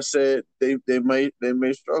 I said they may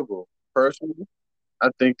struggle. Personally, I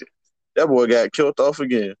think that boy got killed off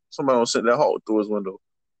again. Somebody don't send that hawk through his window.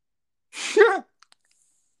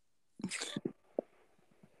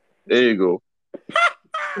 There you go.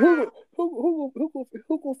 Who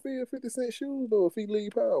gonna fill 50 Cent shoes though if he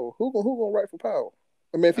leave Power? Who gonna write for Power?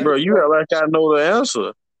 I mean, bro, you act like I know the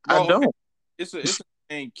answer. Bro, I don't. Okay. It's a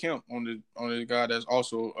name Kemp on the guy that's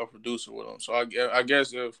also a producer with him. So I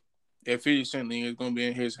guess if 50 Cent league is gonna be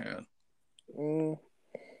in his hand.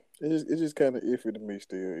 It's just kind of iffy to me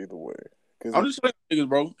still either way. I'm just saying, niggas,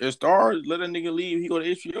 bro. If Stars let a nigga leave, he go to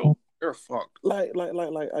HBO. They're fucked. Like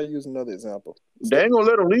I use another example. They ain't gonna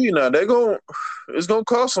let him leave now. It's gonna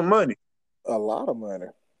cost some money. A lot of money.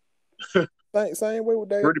 Same way with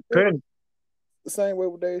Dave. Pretty penny. The same way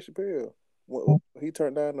with Dave Chappelle. When he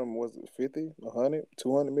turned down them, was it 50, 100,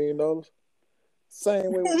 $200 million?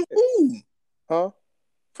 Same way with who? Huh?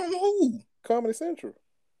 From who? Comedy Central.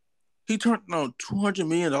 He turned down $200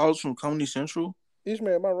 million from Comedy Central?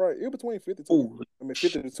 Ishmael, am I right? It was between 50 to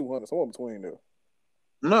 50 to 200, somewhere between there.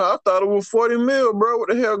 No, I thought it was 40 mil, bro. What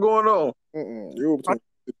the hell going on? It was between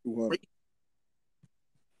 50 to 200.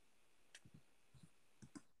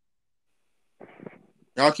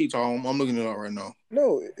 Y'all keep talking. I'm looking it up right now.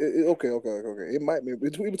 No, okay. It might be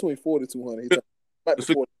between 40 to 200. It might be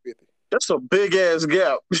 40 to 50. That's a big ass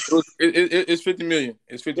gap. It's 50 million.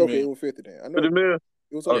 It's 50 million. Okay, it was 50 then. I know 50 million?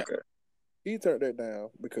 It was okay. He turned that down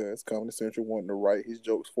because Comedy Central wanted to write his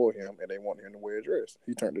jokes for him and they wanted him to wear a dress.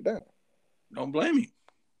 He turned it down. Don't blame me.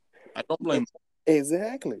 I don't blame him.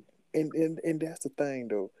 Exactly. And that's the thing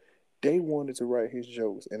though. They wanted to write his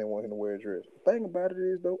jokes and they wanted him to wear a dress. The thing about it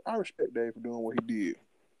is though, I respect Dave for doing what he did.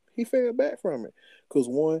 He fell back from it. Because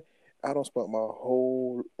one, I don't spend not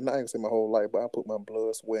gonna say my whole life, but I put my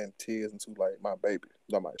blood, sweat, and tears into like my baby.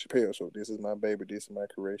 Like my Chappelle show. This is my baby, this is my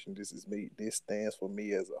creation, this is me. This stands for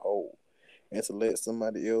me as a whole. And to let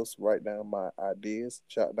somebody else write down my ideas,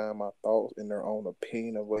 jot down my thoughts in their own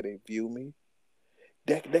opinion of where they view me,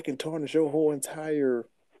 that can tarnish your whole entire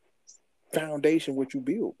foundation what you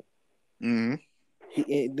build. Mm-hmm.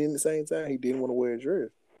 And then at the same time, he didn't want to wear a dress.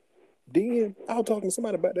 Then I was talking to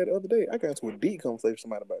somebody about that the other day. I got into a deep conversation with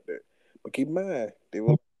somebody about that. But keep in mind, they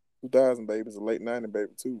were 2000 babies, a late 90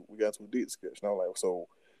 baby too. We got into a deep discussion. I was like, so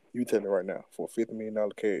you tell me right now, for $50 million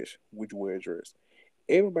cash, would you wear a dress?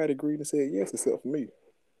 Everybody agreed and said yes, except for me.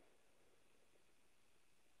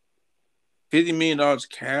 $50 million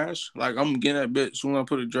cash? Like, I'm getting that bit soon as I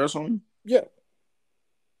put a dress on? Yeah.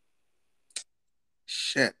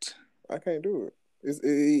 Shit. I can't do it.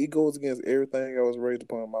 It goes against everything I was raised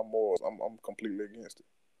upon, my morals. I'm completely against it.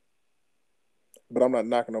 But I'm not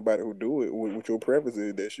knocking nobody who do it. What your preference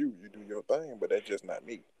is, that's you. You do your thing, but that's just not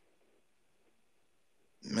me.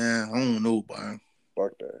 Man, I don't know, boy.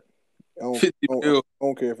 Fuck that. I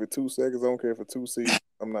don't care if it's 2 seconds. I don't care if it's 2 seasons.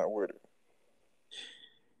 I'm not with it.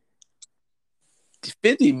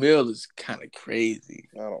 50 mil is kind of crazy.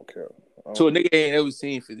 I don't care. So a nigga ain't ever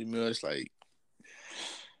seen 50 mil. It's like,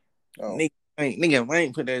 nigga, nigga, I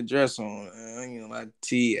ain't put that dress on. I ain't gonna lie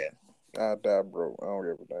to you. I die broke. I don't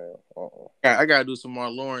give a damn. I gotta do some more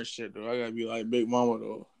Lawrence shit though. I gotta be like Big Mama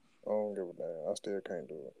though. I don't give a damn. I still can't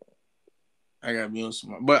do it. I gotta be on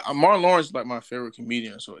some. But Martin Lawrence is like my favorite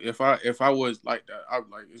comedian. So if I was like that, I'd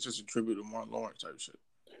like it's just a tribute to Martin Lawrence type shit.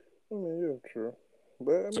 I mean, yeah, true.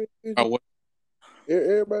 But I mean, I would.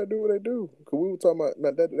 everybody do what they do. Cause we were talking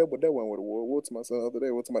about that one with the war. We were talking about the other day.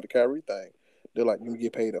 We were talking about the Kyrie thing. They're like, you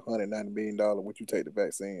get paid $190 million when you take the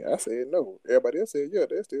vaccine. I said no. Everybody else said yeah,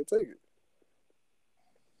 they still take it.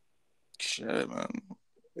 Shit, man.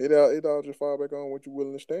 It all just fall back on what you're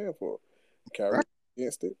willing to stand for. Kyrie Right.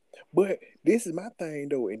 against it. But this is my thing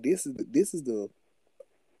though, and this is the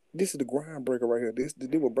groundbreaker right here. This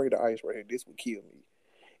will break the ice right here. This would kill me.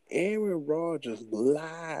 Aaron Rodgers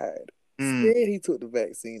lied. Said he took the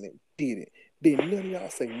vaccine and didn't. Then none of y'all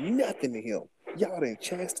say nothing to him. Y'all didn't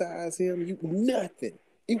chastise him. Nothing.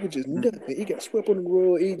 It was just nothing. He got swept on the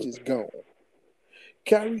rug. He just gone.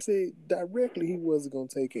 Kyrie said directly he wasn't gonna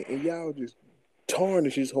take it, and y'all just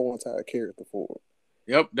tarnish his whole entire character for it.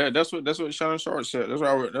 Yep, that's what Shannon Sharp said. That's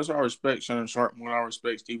why I respect Shannon Sharp more than I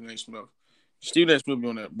respect Stephen A. Smith. Stephen A. Smith be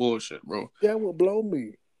on that bullshit, bro. That would blow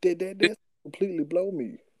me. That completely blow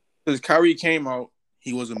me. Because Kyrie came out,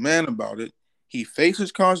 he was a man about it. He faced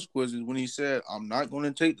his consequences when he said, "I'm not going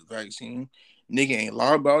to take the vaccine." Nigga ain't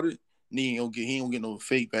lie about it. Nigga he ain't get no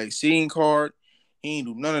fake vaccine card. He ain't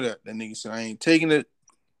do none of that. That nigga said, "I ain't taking it.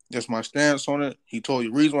 That's my stance on it." He told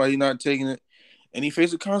you the reason why he's not taking it, and he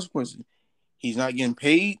faced the consequences. He's not getting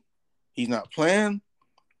paid. He's not playing.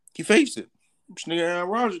 He faced it. This nigga Aaron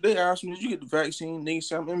Rodgers, they asked him, "Did you get the vaccine?" Nigga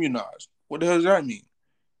said, "I'm immunized." What the hell does that mean?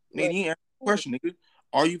 Nigga, he ain't asked the question, nigga.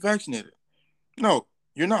 Are you vaccinated? No,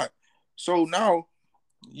 you're not. So now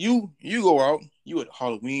you go out, you at a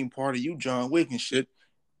Halloween party, you John Wick and shit.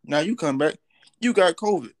 Now you come back, you got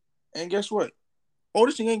COVID. And guess what? Oh,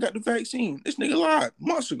 this nigga ain't got the vaccine. This nigga lied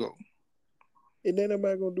months ago. And then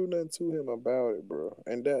nobody gonna do nothing to him about it, bro.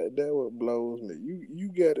 And that what blows me. You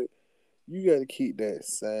gotta keep that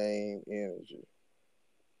same energy.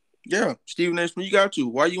 Yeah, Stephen A. Smith, you got to.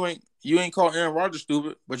 Why you ain't call Aaron Rodgers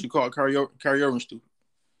stupid, but you called Kyrie Irving stupid?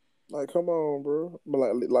 Like, come on, bro.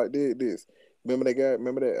 But like this. Remember that guy?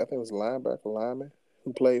 Remember that? I think it was a lineman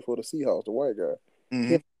who played for the Seahawks, the white guy. Mm-hmm. I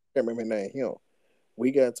can't remember his name. Him.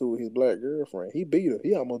 We got into his black girlfriend. He beat her.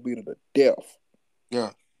 He almost beat her to death.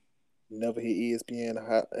 Yeah. Never hit ESPN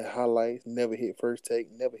highlights. Never hit First Take.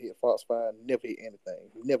 Never hit Fox 5. Never hit anything.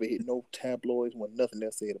 Never hit no tabloids when nothing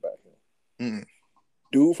else said about him. Mm-hmm.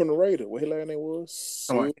 Dude from the Raiders. What his last name was?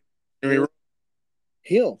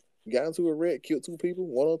 Him. Got into a wreck, killed 2 people,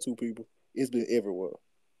 1 or 2 people. It's been everywhere.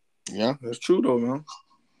 Yeah, that's true though, man.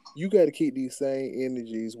 You got to keep these same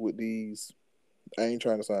energies with these. I ain't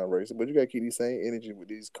trying to sound racist, but you got to keep these same energy with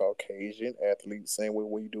these Caucasian athletes, same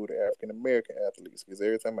way you do with the African American athletes. Because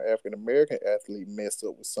every time an African American athlete mess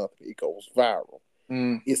up with something, it goes viral.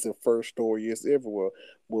 It's the first story. It's everywhere.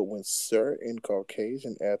 But when certain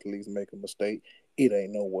Caucasian athletes make a mistake, it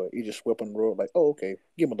ain't nowhere. It just swept on the road like, oh, okay,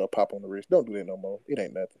 give him a little pop on the wrist. Don't do that no more. It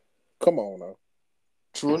ain't nothing. Come on now.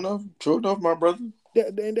 True enough, my brother.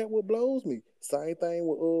 That what blows me. Same thing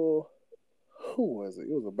with who was it?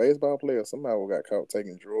 It was a baseball player. Somehow got caught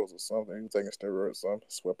taking drugs or something. He was taking steroids or something.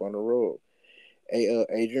 Swept on the road.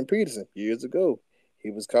 Adrian Peterson years ago, he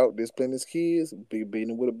was caught disciplining his kids, beating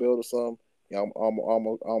them with a belt or something.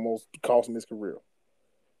 Almost cost him his career.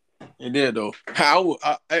 It did though.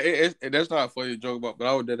 That's not a funny joke about, but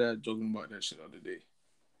I was dead joking about that shit the other day.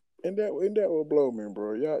 And that will blow me,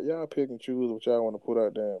 bro. Y'all pick and choose what y'all want to put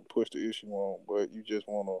out there and push the issue on, but you just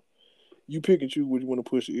want to pick and choose what you want to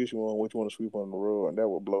push the issue on, what you want to sweep on the road, and that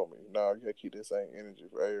will blow me. Nah, you gotta keep that same energy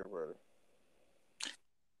for everybody.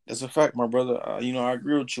 That's a fact, my brother. I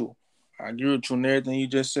agree with you. I agree with you on everything you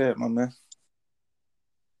just said, my man.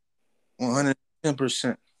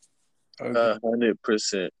 110%.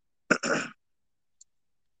 100%.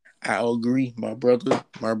 I agree, my brother,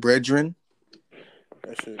 my brethren.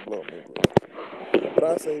 That shit blow me, bro. But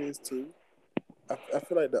I say this too. I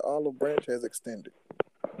feel like the olive branch has extended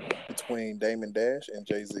between Damon Dash and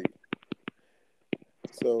Jay-Z.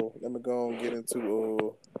 So let me go and get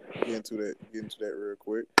into that real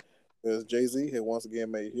quick. Because Jay-Z had once again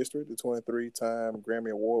made history. The 23-time Grammy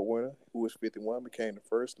Award winner, who was 51, became the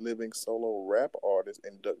first living solo rap artist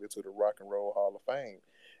inducted to the Rock and Roll Hall of Fame.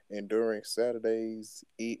 And during Saturday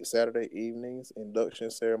evening's induction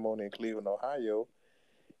ceremony in Cleveland, Ohio,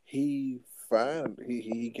 he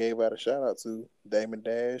gave out a shout out to Damon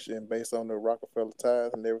Dash, and based on the Rockefeller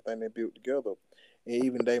ties and everything they built together. And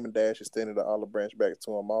even Damon Dash extended the olive branch back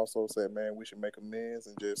to him. Also said, "Man, we should make amends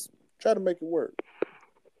and just try to make it work."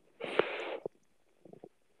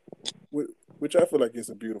 which I feel like it's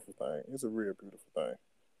a beautiful thing. It's a real beautiful thing.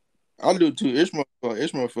 I do too. Ishmael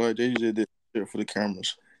feel like they just did shit for the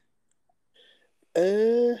cameras.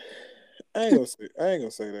 I ain't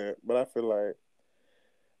gonna say that, but I feel like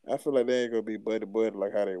they ain't gonna be buddy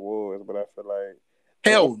like how they was. But I feel like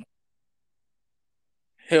Hell no.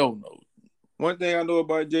 Hell no. One thing I know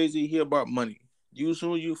about Jay-Z, he about money.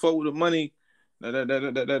 Soon you fuck with the money,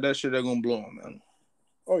 that shit ain't gonna blow him, man.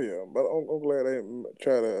 oh yeah, but I'm glad they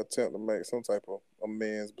try to attempt to make some type of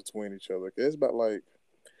amends between each other. It's about like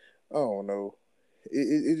I don't know,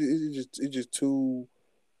 it's just two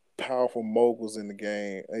powerful moguls in the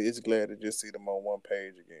game. It's glad to just see them on one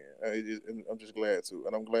page again. I'm just glad to,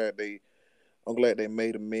 and I'm glad they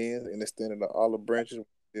made amends and extended the olive branches.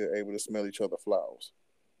 They're able to smell each other flowers.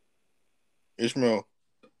 Ishmael,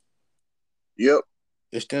 Yep.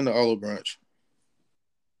 extend the olive branch.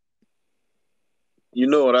 You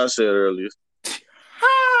know what I said earlier.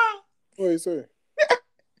 What you say?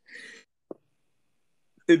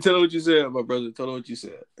 Tell her what you said, my brother. Tell her what you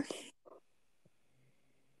said.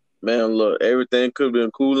 Man, look, everything could have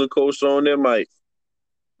been cool and kosher on their mic.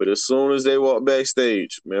 But as soon as they walk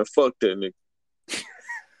backstage, man, fuck that nigga.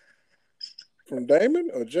 From Damon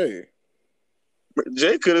or Jay?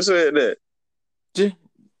 Jay could have said that.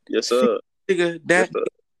 Yes, sir. Nigga, that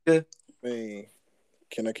I mean,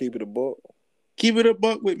 can I keep it a buck? Keep it a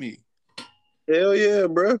buck with me. Hell yeah,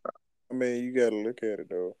 bro. I mean, you gotta look at it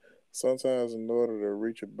though. Sometimes in order to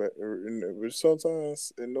reach a back,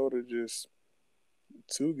 sometimes in order just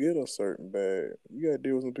to get a certain bag, you gotta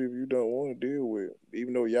deal with some people you don't want to deal with,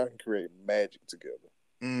 even though y'all can create magic together.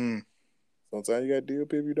 Sometimes you gotta deal with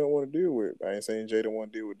people you don't want to deal with. I ain't saying Jay don't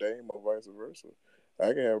want to deal with Dame or vice versa.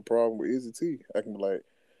 I can have a problem with Izzy T. I can be like,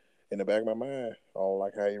 in the back of my mind, I don't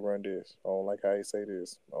like how you run this. I don't like how you say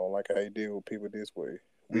this. I don't like how you deal with people this way.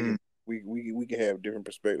 We can have different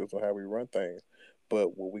perspectives on how we run things,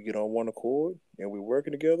 but when we get on one accord and we're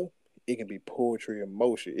working together, it can be poetry in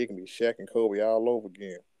motion. It can be Shaq and Kobe all over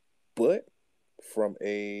again. But from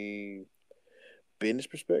a business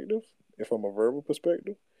perspective and from a verbal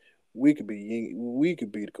perspective, we could be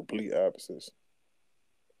the complete opposites.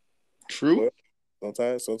 True. But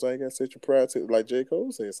sometimes you gotta set your pride to, like J.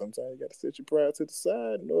 Cole said, sometimes you gotta set your pride to the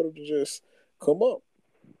side in order to just come up.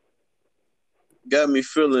 Got me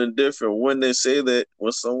feeling different when they say that,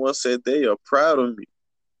 when someone said they are proud of me.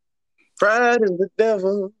 Pride is the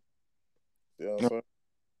devil. You know what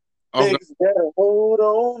I'm saying? Niggas got a hold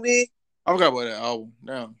on me. I forgot about that album.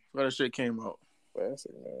 Damn, that shit came out.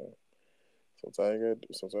 Classic, man. Sometimes you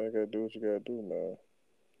gotta do what you gotta do, man.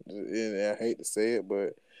 And I hate to say it,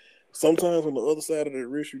 but sometimes on the other side of the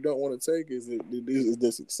risk you don't want to take is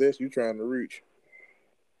the success you're trying to reach.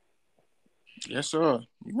 Yes, sir.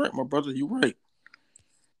 You right, my brother. You right.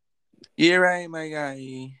 You're right, my guy.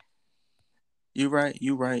 You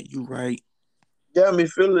right. Got me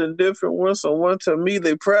feeling different when someone tell me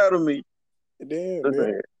they proud of me. Then at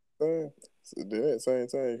the same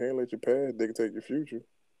time, you can't let your past dictate your future.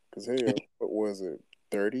 Because, hell, what was it,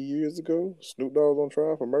 30 years ago? Snoop Dogg was on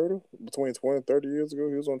trial for murder? Between 20 and 30 years ago,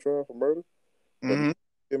 he was on trial for murder? Mm-hmm.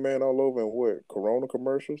 That man all over in what? Corona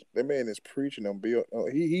commercials? That man is preaching on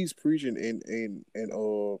he's preaching in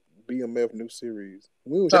BMF new series.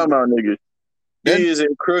 Time out, nigga. He is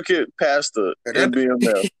a crooked pastor in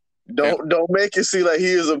BMF. Don't make it seem like he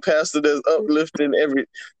is a pastor that's uplifting every.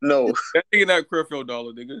 No, that nigga not Creflo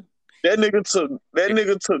Dollar, nigga. That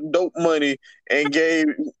nigga took dope money and gave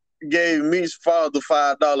Meech's father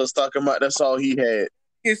 $5, talking about that's all he had.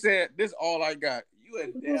 He said, "This all I got."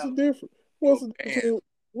 What's the difference? What's the difference?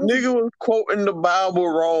 Nigga was quoting the Bible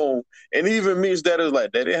wrong, and even Meech's dad was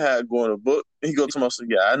like, "That ain't how it go in a book." He go to my son,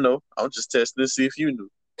 "Yeah, I know. I'm just testing to see if you knew."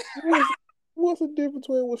 What's the difference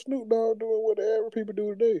between what Snoop Dogg doing and what the average people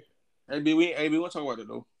do today? Hey, we won't talk about it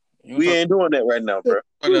though. We ain't doing that right now, bro.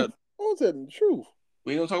 I'm telling the truth.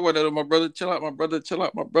 We don't talk about that, my brother. Chill out,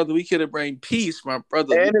 my brother. We could have bring peace, my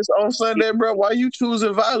brother. And it's on Sunday, bro. Why you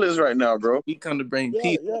choosing violence right now, bro? We come to bring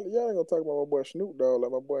peace. Y'all ain't gonna talk about my boy Snoop Dogg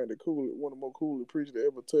like my boy ain't one of the more coolest preachers that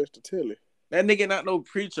ever touched the telly. That nigga not no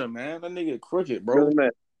preacher, man. That nigga crooked, bro. Man,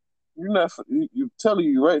 you're not. You telling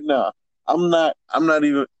you right now. I'm not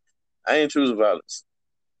even. I ain't choosing violence.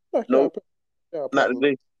 Nope. Not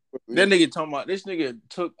today. That nigga talking about this nigga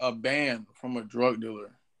took a band from a drug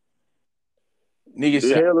dealer. Nigga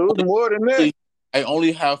said, hell, it was more than that. I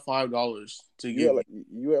only have $5 to give.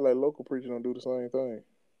 You act like local preachers don't do the same thing.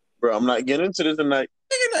 Bro, I'm not getting into this tonight.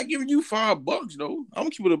 Nigga not giving you $5 though. I'm gonna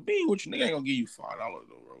keep it a bean with you. Nigga ain't gonna give you $5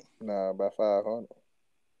 though, bro. Nah, about 500.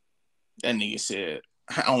 That nigga said,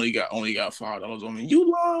 I only got $5 on me.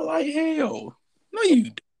 You lie like hell. No,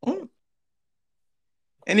 you don't.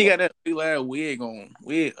 And he got that lad wig on.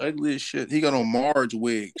 Wig ugly as shit. He got on Marge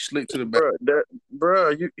wig, slick to the back.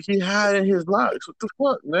 He hiding his locks. What the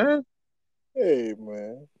fuck, man? Hey,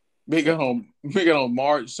 man. Big on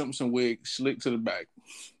Marge Simpson wig, slick to the back.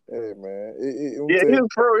 Hey, man. His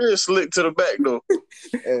fro is slick to the back, though.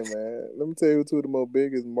 Hey, man. Let me tell you two of the most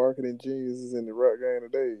biggest marketing geniuses in the rap game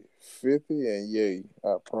today. 50 and Ye.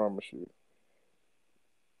 I promise you.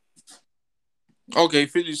 Okay,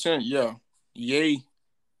 50 Cent, yeah. Ye,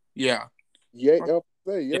 yeah. Ye ain't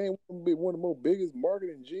one of the most biggest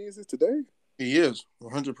marketing geniuses today? He is,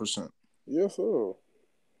 100%. Yes, sir.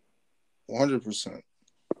 100%.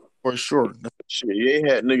 For sure. Shit, you ain't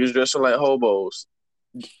had niggas dressing like hobos.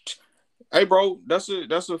 Hey, bro, that's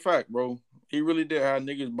a fact, bro. He really did have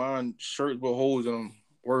niggas buying shirts with holes in them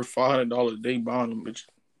worth $500. They buying them, bitch.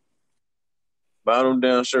 Buy them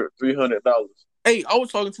down shirt, $300. Hey, I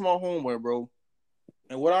was talking to my homeboy, bro,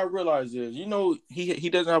 and what I realized is, he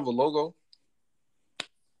doesn't have a logo.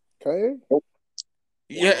 Kanye?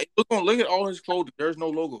 Yeah, look at all his clothing. There's no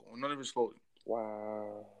logo on none of his clothing.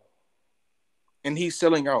 Wow. And he's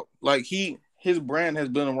selling out. Like his brand has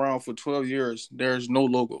been around for 12 years. There's no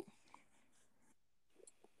logo.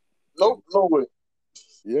 Nope, no way.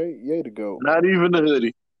 Ye to go. Not even the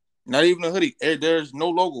hoodie. Not even a hoodie. There's no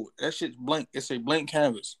logo. That shit's blank. It's a blank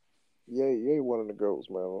canvas. Ye one of the goats,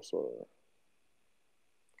 man. I'm sorry.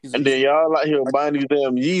 And then y'all out here buying these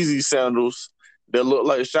damn Yeezy sandals that look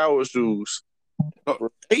like shower shoes.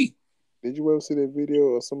 Hey. Did you ever see that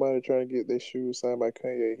video of somebody trying to get their shoes signed by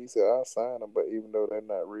Kanye? He said, I'll sign them, but even though they're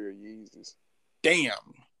not real Yeezys. Damn.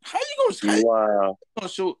 How you gonna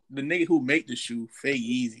show the nigga who make the shoe fake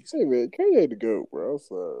Yeezys? Hey, man, Kanye the GOAT, bro. I'm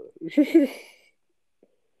sorry.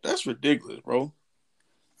 That's ridiculous, bro.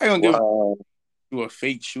 I ain't gonna give you a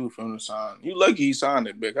fake shoe from the sign. You lucky he signed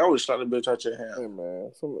it, bitch. I would shot the bitch out your hand. Hey,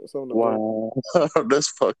 man. Some of the That's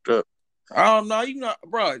fucked up. No, you not,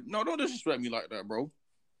 bro. No, don't disrespect me like that, bro.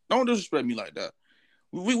 Don't disrespect me like that.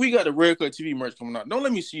 We got the Red Cup TV merch coming out. Don't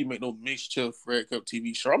let me see you make no mixed chill Red Cup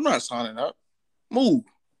TV shirt. I'm not signing up. Move.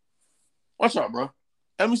 Watch out, bro.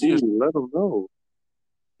 Let me see you. Let them know.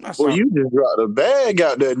 Well, you just dropped a bag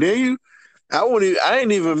out there, didn't you? I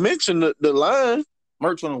ain't even mentioned the line.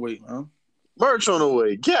 Merch on the way, man. Merch on the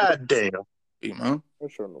way. God damn. Hey, man.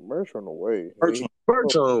 Merch on the way.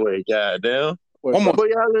 Merch on the way. God damn. One more. But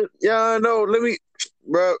y'all know,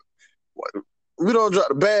 bro. We don't drop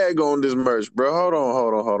the bag on this merch, bro. Hold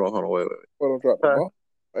on. Wait. Well, don't drop the ball.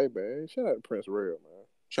 Hey, man. Shout out to Prince Real, man.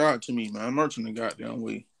 Shout out to me, man. Merch on the goddamn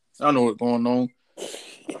way. I know what's going on.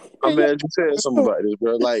 I'm glad you said something about this,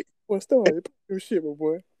 bro. Like, what's the shit, my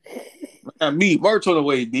boy? Man, me, merch on the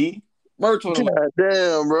way, D. Merch on the way.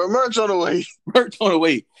 Damn, bro. Merch on the way. Merch on the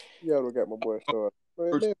way. Y'all don't got my boy started.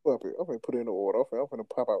 Man, fuck it. I'm gonna put in the order. I'm gonna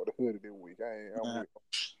pop out with the hoodie this week.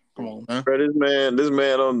 Come on, man. Bro, this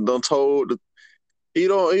man don't told. He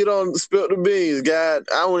don't spill the beans, God.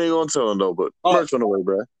 I wasn't even gonna tell him though, but merch on the way,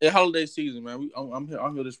 bro. It's holiday season, man. I'm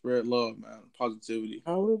here to spread love, man. Positivity.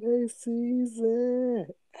 Holiday season.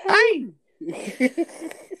 Hey.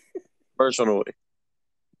 Merch on the way.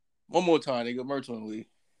 One more time, nigga. Merch on the way.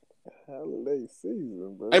 Holiday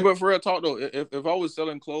season, bro. Hey, but for real talk though, if I was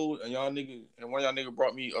selling clothes and one of y'all niggas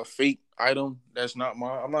brought me a fake item that's not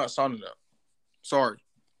mine, I'm not signing up. Sorry.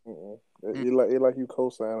 It like you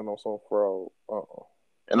co-signing on some fraud.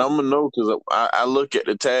 And I'm gonna know because I look at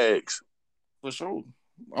the tags. For sure.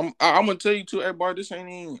 I'm gonna tell you too, everybody. This ain't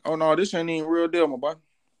even real deal, my boy.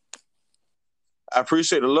 I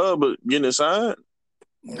appreciate the love, but getting it signed.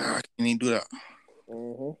 Nah, I can't even do that.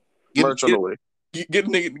 Merch on the way. Get a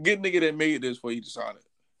nigga that made this for you to sign it.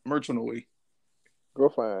 Merch on the way. Go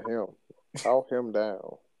find him. Talk him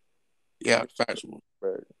down. Yeah, factual.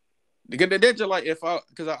 Right. They're just like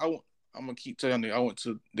I'm gonna keep telling you, I went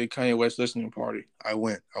to the Kanye West listening party. I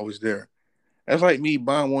was there. That's like me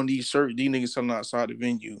buying one of these shirts, these niggas selling outside the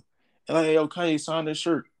venue. And like, yo, Kanye signed this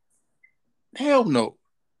shirt. Hell no.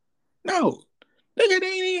 No. Nigga, they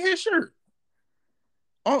ain't even his shirt.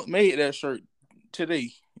 Unc made that shirt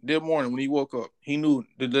today, that morning when he woke up. He knew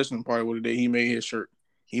the listening party was the day he made his shirt.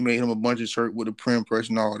 He made him a bunch of shirts with a print press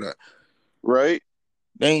and all that. Right?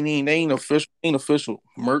 They ain't official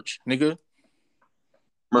merch, nigga.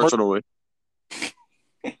 Merch on the way.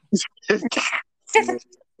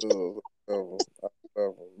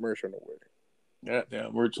 Merch on the way.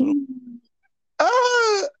 Goddamn, merch on the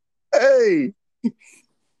way. Hey.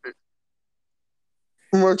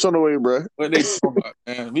 Merch on the way, bro. What they talking about,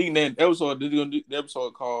 man? We can episode. They're gonna do the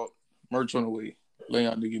episode called "Merch on the Way." Let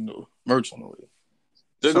y'all niggas know merch on the way.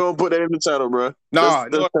 They're gonna put that in the title, bro. Nah,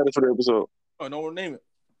 that's title for the episode. Oh, no one name it.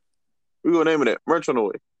 We gonna name it that. Merch on the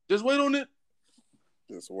way. Just wait on it.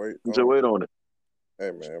 Just wait. Just wait on it.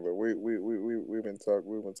 Hey man, but we've been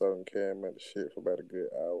talking Cam at the shit for about a good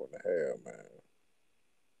hour and a half, man.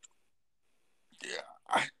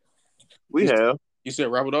 Yeah. We have. You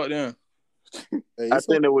said wrap it up then. Hey, I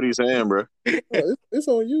think that's what he's saying, bro. No, it's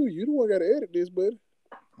on you. You the one got to edit this, buddy.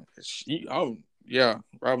 Oh yeah,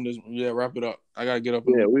 wrap it up. I gotta get up.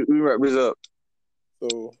 Yeah, we wrap this up.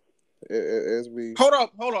 So as we hold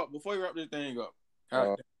up before you wrap this thing up.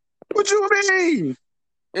 What you mean?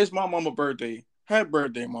 It's my mama's birthday. Happy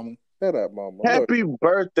birthday, mama. Shut up, mama. Happy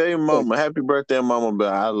birthday, mama. Happy birthday, mama.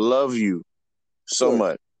 But I love you so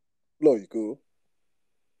much. Love you, cool.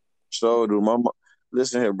 So do mama.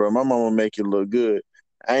 Listen here, bro. My mama make you look good.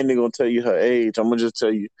 I ain't even gonna tell you her age. I'm gonna just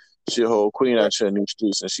tell you she a whole queen out here in these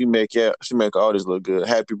streets, and she make all this look good.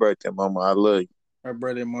 Happy birthday, mama. I love you. Happy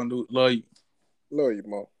birthday, mama. Dude. Love you. Love you,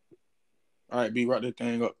 mom. All right, B, wrap this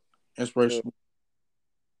thing up. Inspiration.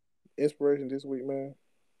 Inspiration this week, man.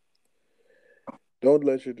 Don't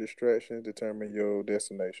let your distractions determine your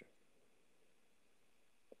destination.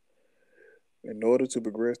 In order to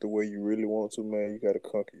progress the way you really want to, man, you got to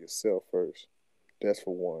conquer yourself first. That's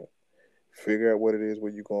for one. Figure out what it is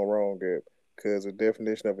where you're going wrong at. Because the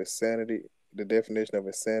definition of insanity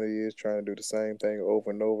is trying to do the same thing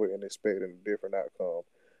over and over and expecting a different outcome.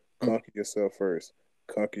 Conquer yourself first.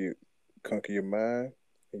 Conquer your mind,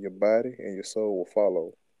 and your body and your soul will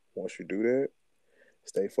follow. Once you do that,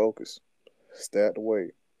 stay focused. Stay out the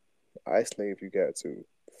way. Isolate if you got to.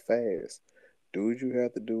 Fast. Do what you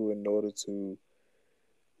have to do in order to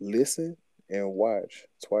listen and watch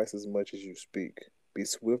twice as much as you speak. Be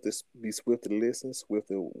swift to listen, swift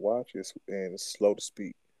to watch, and slow to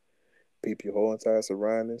speak. Peep your whole entire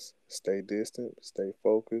surroundings. Stay distant, stay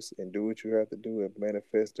focused, and do what you have to do and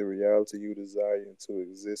manifest the reality you desire into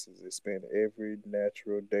existence. And spend every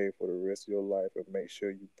natural day for the rest of your life, and make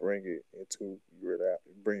sure you bring your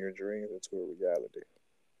dreams into a reality.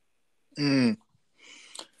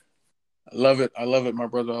 I love it, my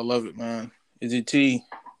brother. I love it, man. Izzy T,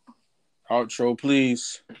 outro,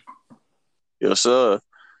 please. Yes, sir.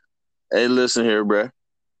 Hey, listen here, bro.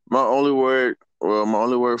 My only word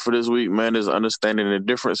for this week, man, is understanding the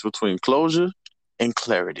difference between closure and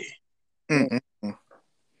clarity. Mm-hmm.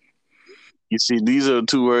 You see, these are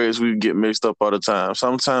two words we get mixed up all the time.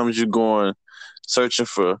 Sometimes you're going searching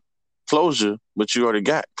for closure, but you already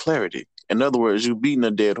got clarity. In other words, you beating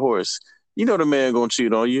a dead horse. You know the man gonna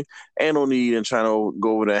cheat on you. Ain't no need in trying to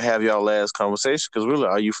go over there and have y'all last conversation, because really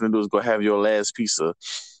all you finna do is go have your last piece of,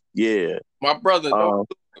 yeah. My brother,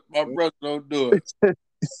 don't do it.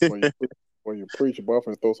 When you preach, boy, I'm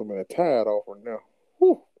finna throw some in a tide offering now.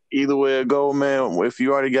 Whew. Either way it go, man, if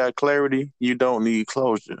you already got clarity, you don't need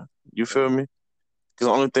closure. You feel me? Because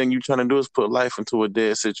the only thing you're trying to do is put life into a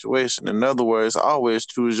dead situation. In other words, always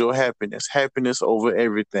choose your happiness. Happiness over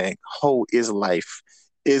everything. Whole is life.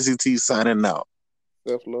 Izzy T signing out.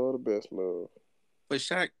 Self-love, the best love. For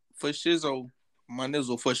Shaq, for Shizzle, my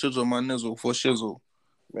nizzle, for Shizzle, my nizzle, for Shizzle.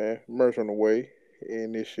 Man, merch on the way.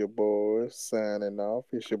 And it's your boy signing off.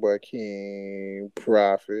 It's your boy King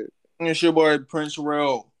Prophet. And it's your boy Prince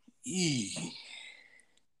Rel.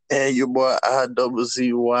 And your boy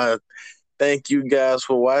IWCY. Thank you guys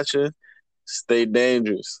for watching. Stay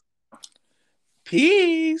dangerous.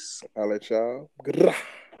 Peace. I'll let y'all.